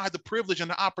you and I the privilege and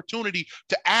the opportunity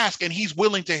to ask, and he's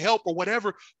willing to help or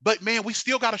whatever. But man, we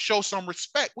still got to show some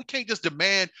respect. We can't just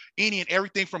demand any and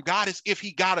everything from God as if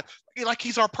he got to, like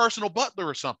he's our personal butler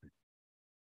or something.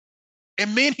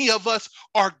 And many of us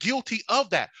are guilty of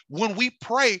that. When we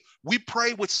pray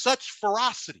with such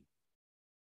ferocity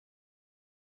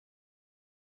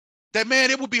that,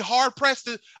 man, it would be hard pressed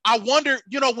to, I wonder,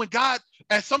 when God,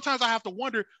 and sometimes I have to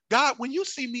wonder, God, when you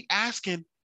see me asking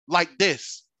like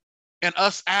this and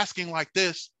us asking like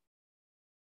this,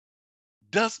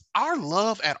 does our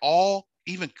love at all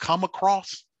even come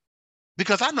across?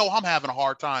 Because I know I'm having a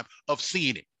hard time of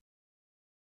seeing it.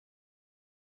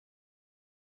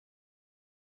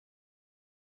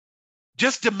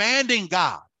 Just demanding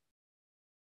God,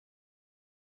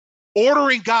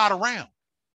 ordering God around.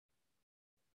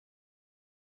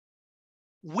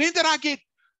 When did I get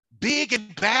big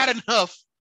and bad enough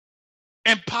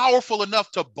and powerful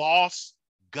enough to boss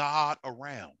God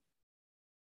around?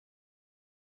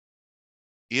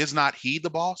 Is not he the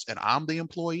boss and I'm the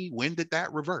employee? When did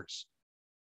that reverse?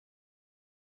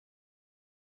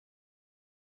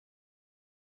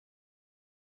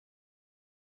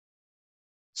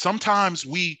 Sometimes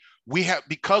we have,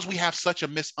 because we have such a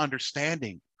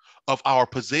misunderstanding of our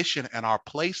position and our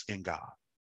place in God,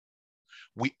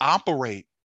 we operate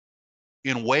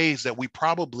in ways that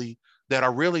that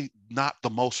are really not the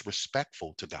most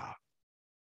respectful to God.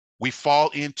 We fall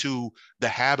into the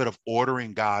habit of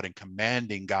ordering God and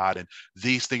commanding God and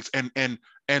these things. And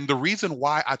the reason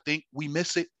why I think we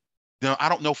miss it, I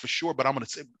don't know for sure, but I'm going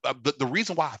to say the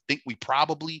reason why I think we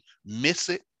probably miss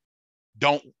it,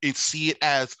 don't see it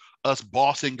as us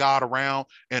bossing God around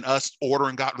and us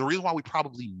ordering God. The reason why we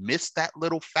probably miss that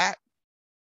little fact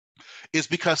is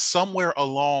because somewhere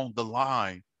along the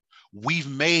line, we've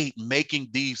made making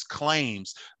these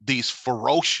claims, these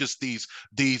ferocious, these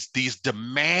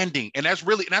demanding, and that's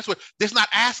what there's not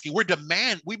asking.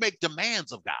 We make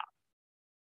demands of God.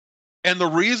 And the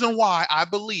reason why I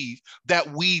believe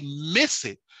that we miss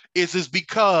it is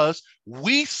because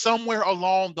we somewhere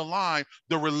along the line,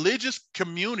 the religious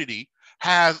community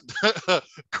has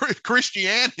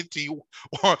Christianity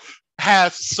or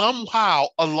has somehow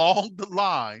along the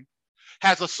line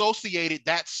has associated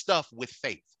that stuff with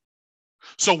faith.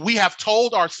 So we have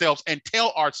told ourselves and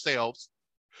tell ourselves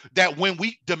that when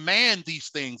we demand these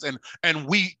things and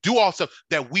we do also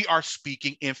that we are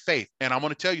speaking in faith. And I'm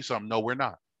going to tell you something. No, we're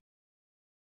not.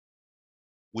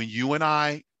 When you and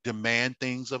I demand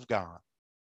things of God,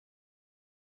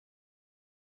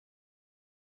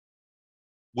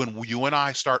 when you and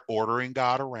I start ordering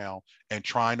God around and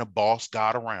trying to boss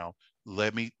God around,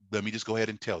 let me just go ahead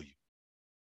and tell you,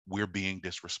 we're being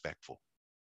disrespectful.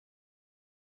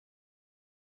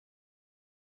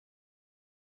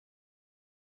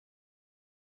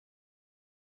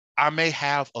 I may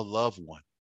have a loved one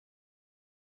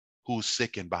who's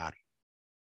sick in body,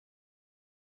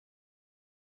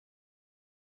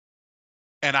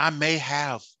 and I may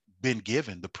have been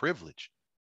given the privilege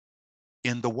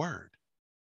in the word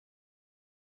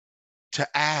to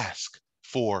ask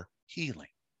for healing.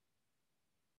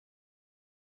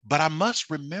 But I must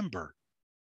remember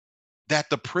that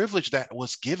the privilege that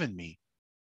was given me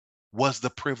was the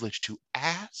privilege to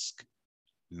ask,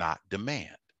 not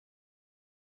demand.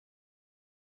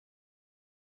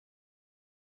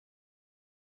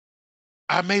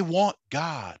 I may want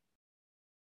God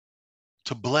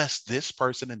to bless this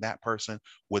person and that person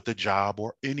with a job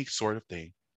or any sort of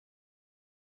thing.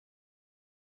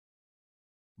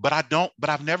 But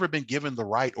I've never been given the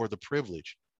right or the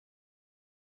privilege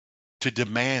to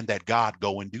demand that God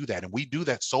go and do that. And we do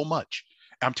that so much.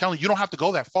 I'm telling you, you don't have to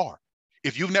go that far.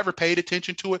 If you've never paid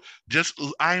attention to it,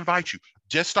 I invite you,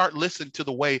 just start listening to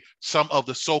the way some of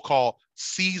the so-called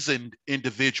seasoned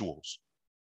individuals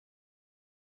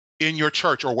in your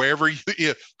church or wherever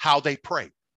how they pray.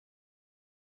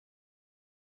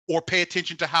 Or pay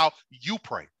attention to how you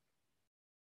pray.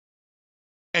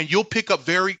 And you'll pick up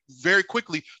very, very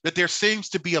quickly that there seems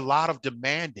to be a lot of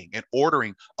demanding and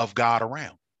ordering of God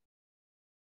around.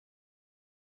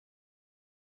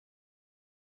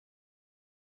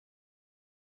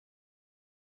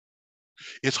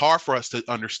 It's hard for us to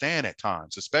understand at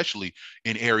times, especially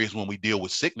in areas when we deal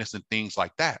with sickness and things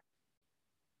like that.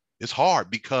 It's hard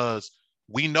because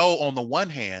we know on the one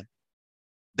hand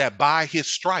that by his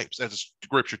stripes, as the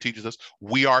scripture teaches us,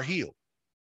 we are healed.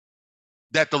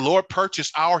 That the Lord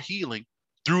purchased our healing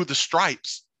through the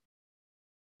stripes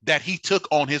that he took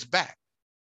on his back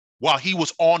while he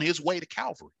was on his way to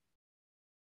Calvary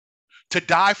to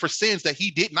die for sins that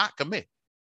he did not commit.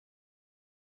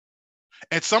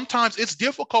 And sometimes it's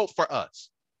difficult for us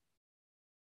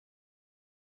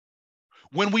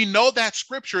when we know that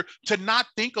scripture to not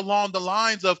think along the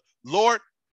lines of, Lord,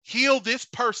 heal this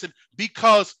person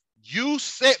because you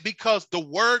said, because the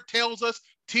word tells us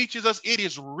teaches us it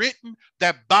is written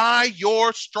that by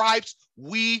your stripes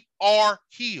we are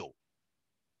healed.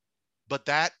 But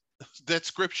that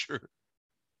scripture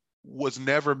was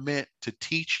never meant to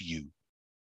teach you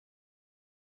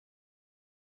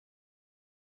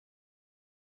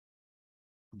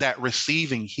that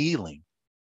receiving healing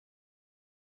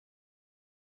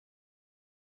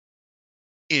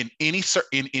in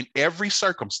every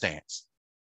circumstance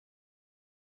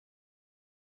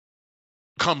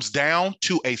comes down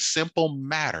to a simple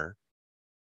matter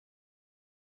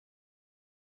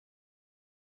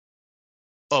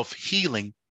of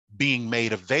healing being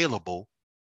made available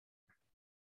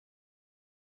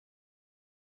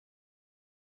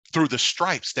through the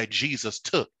stripes that Jesus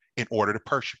took in order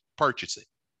to purchase it.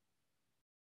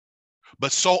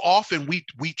 But so often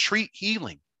we treat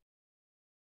healing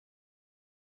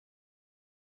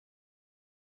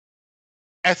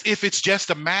as if it's just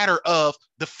a matter of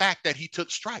the fact that he took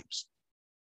stripes.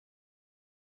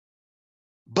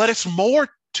 But it's more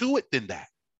to it than that.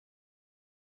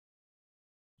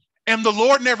 And the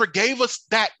Lord never gave us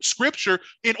that scripture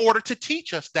in order to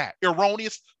teach us that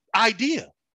erroneous idea.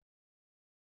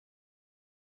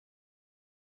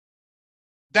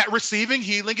 That receiving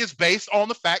healing is based on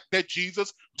the fact that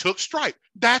Jesus took stripes.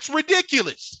 That's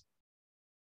ridiculous.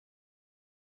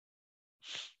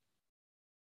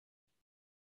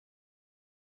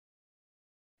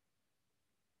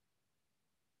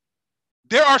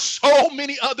 There are so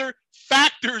many other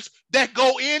factors that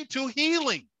go into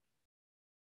healing.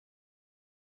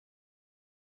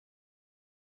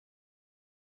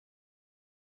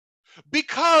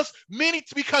 Because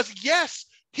yes,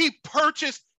 he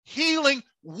purchased healing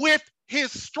with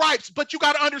his stripes, but you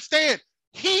got to understand,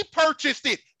 he purchased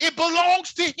it. It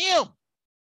belongs to him.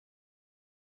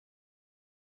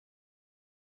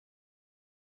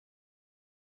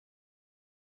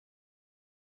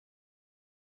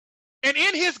 And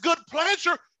in his good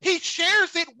pleasure, he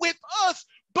shares it with us.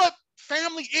 But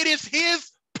family, it is his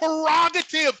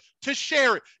prerogative to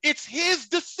share it. It's his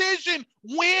decision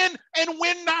when and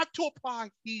when not to apply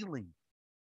healing.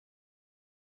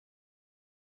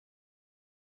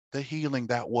 The healing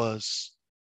that was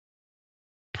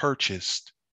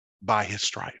purchased by his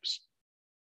stripes.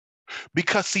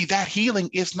 Because see, that healing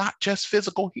is not just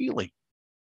physical healing,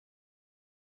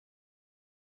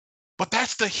 but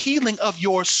that's the healing of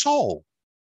your soul,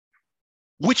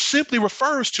 which simply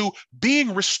refers to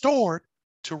being restored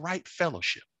to right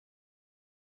fellowship.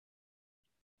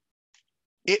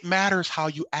 It matters how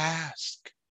you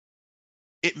ask.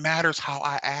 It matters how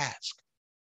I ask.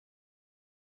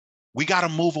 We got to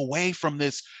move away from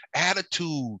this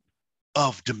attitude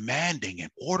of demanding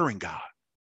and ordering God.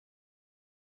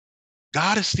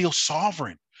 God is still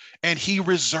sovereign, and he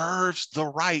reserves the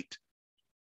right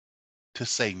to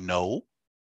say no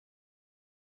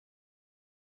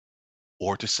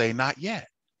or to say not yet.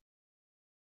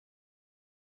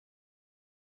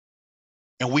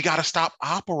 And we got to stop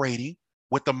operating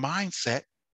with the mindset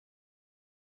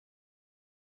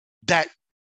that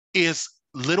is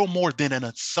little more than an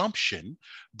assumption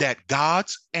that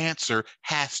God's answer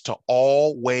has to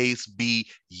always be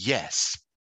yes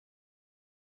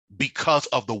because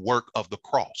of the work of the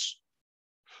cross.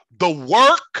 The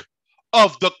work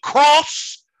of the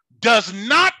cross does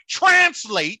not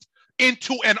translate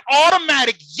into an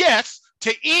automatic yes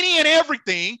to any and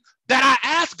everything that I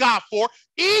ask God for,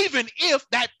 even if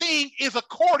that thing is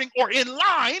according or in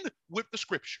line with the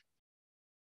scripture.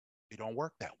 It don't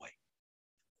work that way.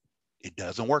 It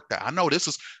doesn't work that. I know this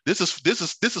is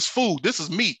food. This is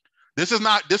meat. This is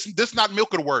not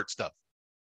milk of the word stuff.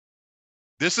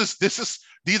 These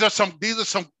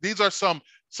are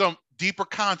some deeper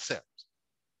concepts.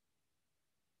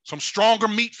 Some stronger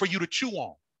meat for you to chew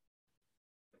on.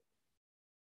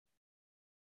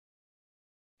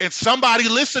 And somebody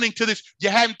listening to this, you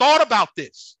hadn't thought about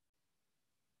this.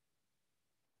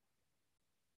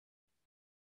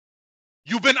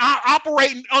 You've been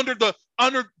operating under the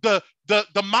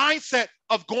mindset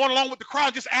of going along with the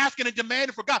crowd, just asking and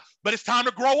demanding for God. But it's time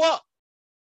to grow up.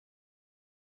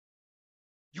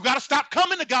 You got to stop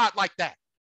coming to God like that.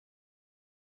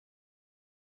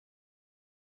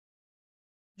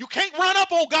 You can't run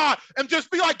up on God and just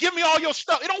be like, give me all your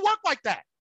stuff. It don't work like that.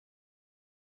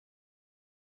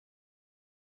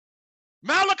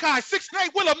 Malachi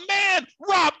 6:8, will a man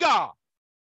rob God?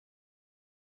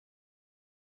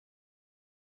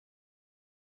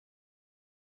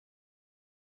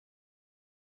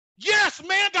 Yes,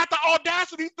 man got the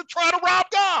audacity to try to rob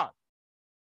God.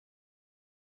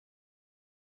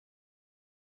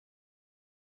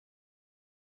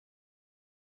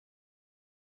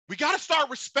 We got to start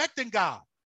respecting God.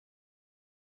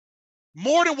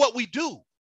 more than what we do,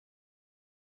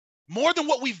 more than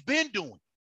what we've been doing.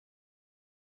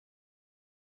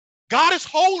 God is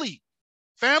holy,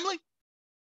 family.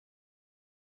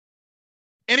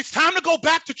 And it's time to go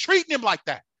back to treating him like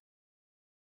that.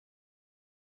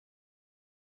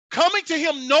 Coming to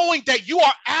him knowing that you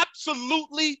are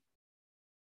absolutely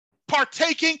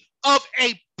partaking of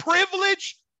a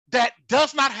privilege that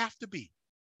does not have to be.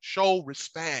 Show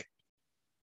respect.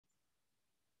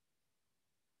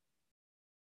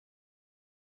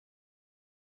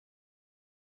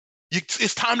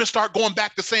 It's time to start going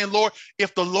back to saying, Lord,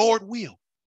 if the Lord will.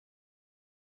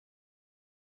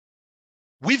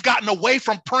 We've gotten away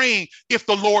from praying if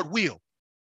the Lord will.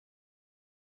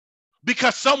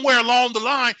 Because somewhere along the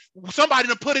line, somebody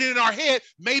done put it in our head,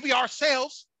 maybe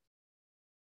ourselves.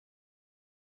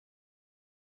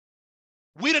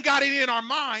 We done got it in our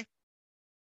mind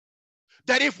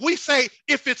that if we say,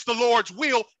 if it's the Lord's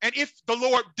will, and if the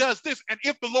Lord does this, and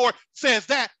if the Lord says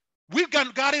that, we've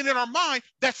got it in our mind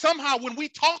that somehow when we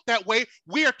talk that way,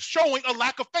 we are showing a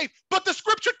lack of faith. But the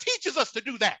scripture teaches us to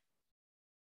do that.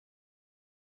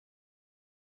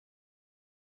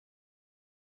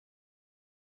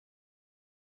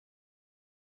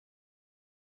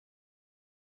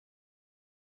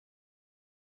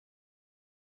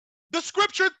 The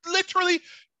scripture literally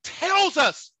tells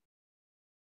us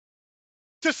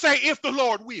to say, if the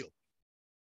Lord will.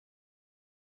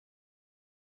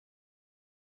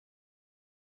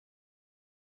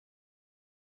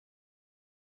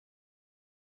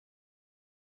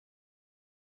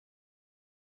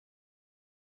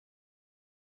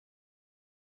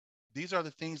 These are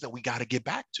the things that we got to get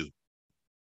back to.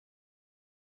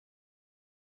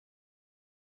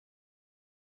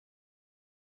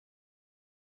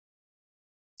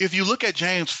 If you look at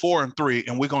James 4:3,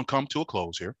 and we're going to come to a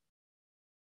close here.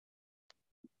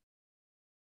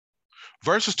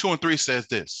 Verses 2 and 3 says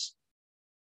this.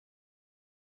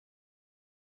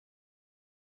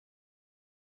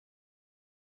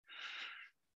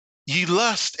 Ye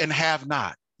lust and have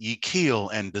not. Ye kill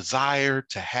and desire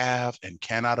to have and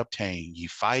cannot obtain. Ye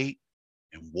fight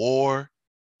and war,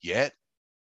 yet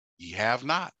ye have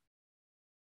not,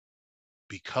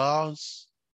 because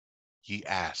ye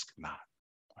ask not.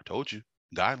 I told you,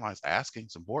 guidelines, asking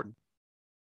is important.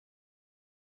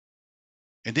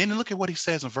 And then look at what he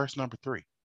says in verse number 3.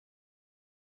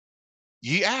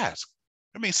 Ye ask.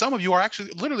 I mean, some of you are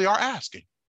actually literally are asking.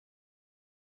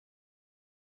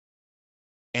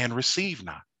 And receive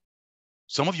not.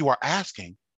 Some of you are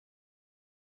asking,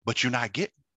 but you're not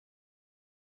getting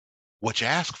what you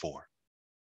ask for.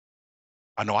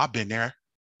 I know I've been there,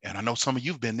 and I know some of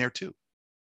you've been there too.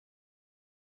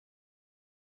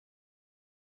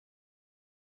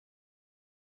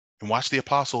 And watch the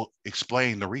apostle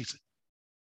explain the reason.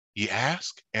 Ye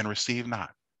ask and receive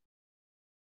not,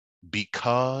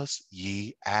 because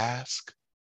ye ask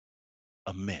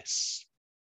amiss,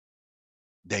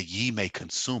 that ye may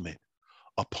consume it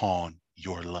upon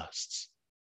your lusts.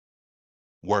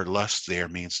 Word lust there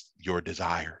means your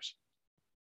desires.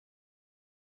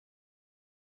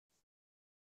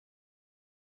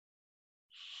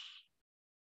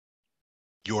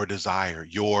 Your desire,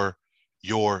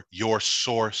 your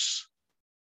source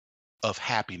of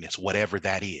happiness, whatever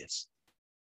that is.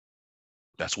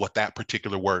 That's what that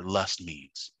particular word lust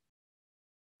means.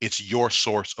 It's your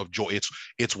source of joy.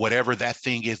 It's whatever that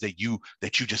thing is that you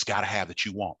just got to have, that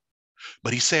you want.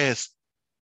 But he says,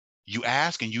 you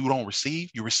ask and you don't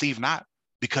receive, you receive not,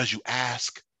 because you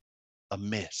ask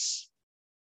amiss.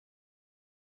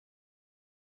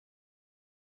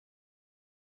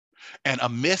 And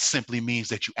amiss simply means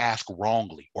that you ask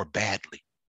wrongly or badly.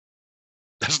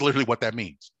 That's literally what that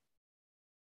means.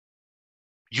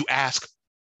 You ask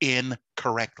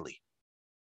incorrectly.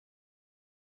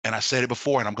 And I said it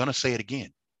before, and I'm going to say it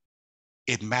again.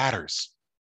 It matters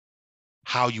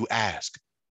how you ask.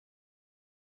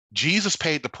 Jesus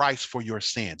paid the price for your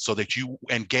sin so that you,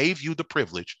 and gave you the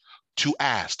privilege to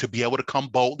ask, to be able to come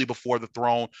boldly before the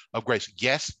throne of grace.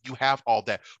 Yes, you have all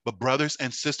that. But brothers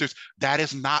and sisters, that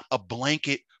is not a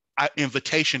blanket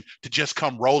invitation to just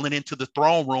come rolling into the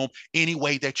throne room any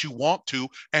way that you want to,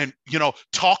 and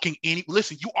talking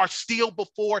listen, you are still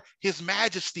before his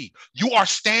majesty. You are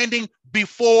standing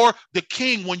before the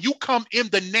king. When you come in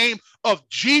the name of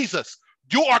Jesus,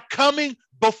 you are coming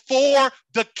before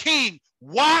the king.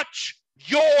 Watch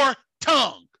your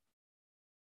tongue.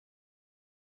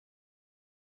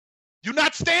 You're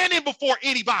not standing before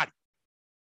anybody.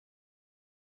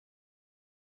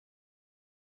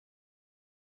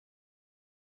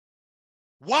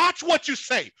 Watch what you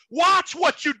say. Watch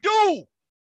what you do.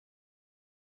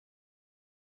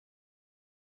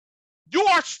 You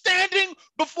are standing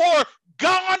before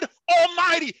God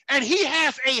Almighty, and he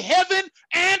has a heaven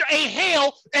and a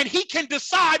hell, and he can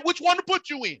decide which one to put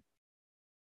you in.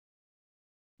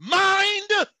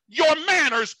 Mind your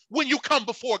manners when you come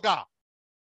before God.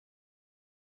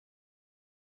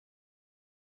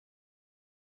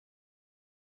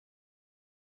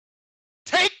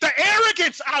 Take the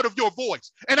arrogance out of your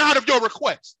voice and out of your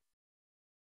request.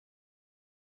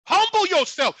 Humble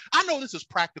yourself. I know this is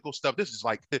practical stuff. This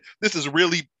is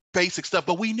really basic stuff,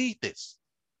 but we need this.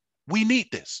 We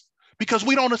need this because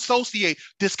we don't associate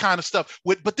this kind of stuff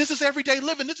with, but this is everyday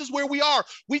living. This is where we are.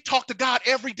 We talk to God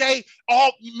every day,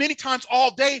 many times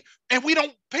all day, and we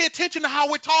don't pay attention to how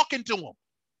we're talking to him.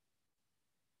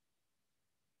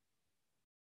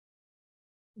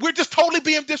 We're just totally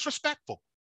being disrespectful.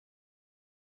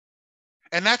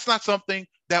 And that's not something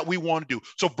that we want to do.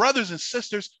 So brothers and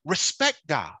sisters, respect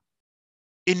God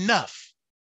enough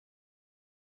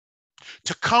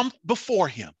to come before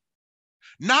him,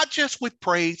 not just with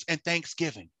praise and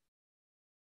thanksgiving,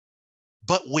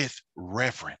 but with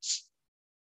reverence.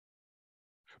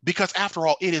 Because after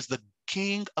all, it is the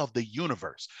King of the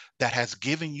universe that has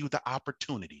given you the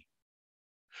opportunity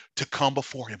to come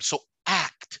before him. So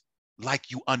act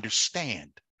like you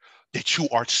understand that you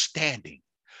are standing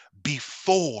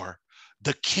before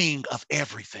the King of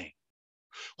everything,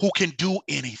 who can do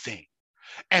anything,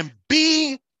 and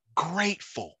be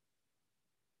grateful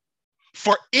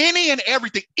for any and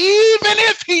everything, even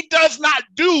if he does not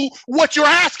do what you're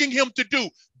asking him to do.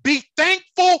 Be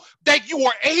thankful that you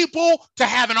are able to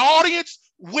have an audience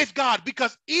with God,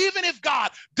 because even if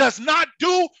God does not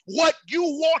do what you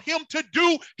want him to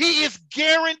do, he is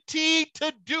guaranteed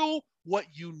to do what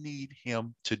you need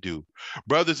him to do.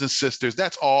 Brothers and sisters,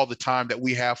 that's all the time that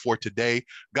we have for today.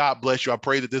 God bless you. I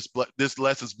pray that this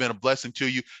lesson's been a blessing to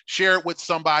you. Share it with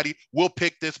somebody. We'll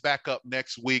pick this back up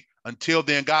next week. Until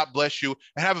then, God bless you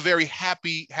and have a very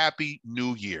happy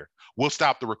new year. We'll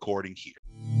stop the recording here.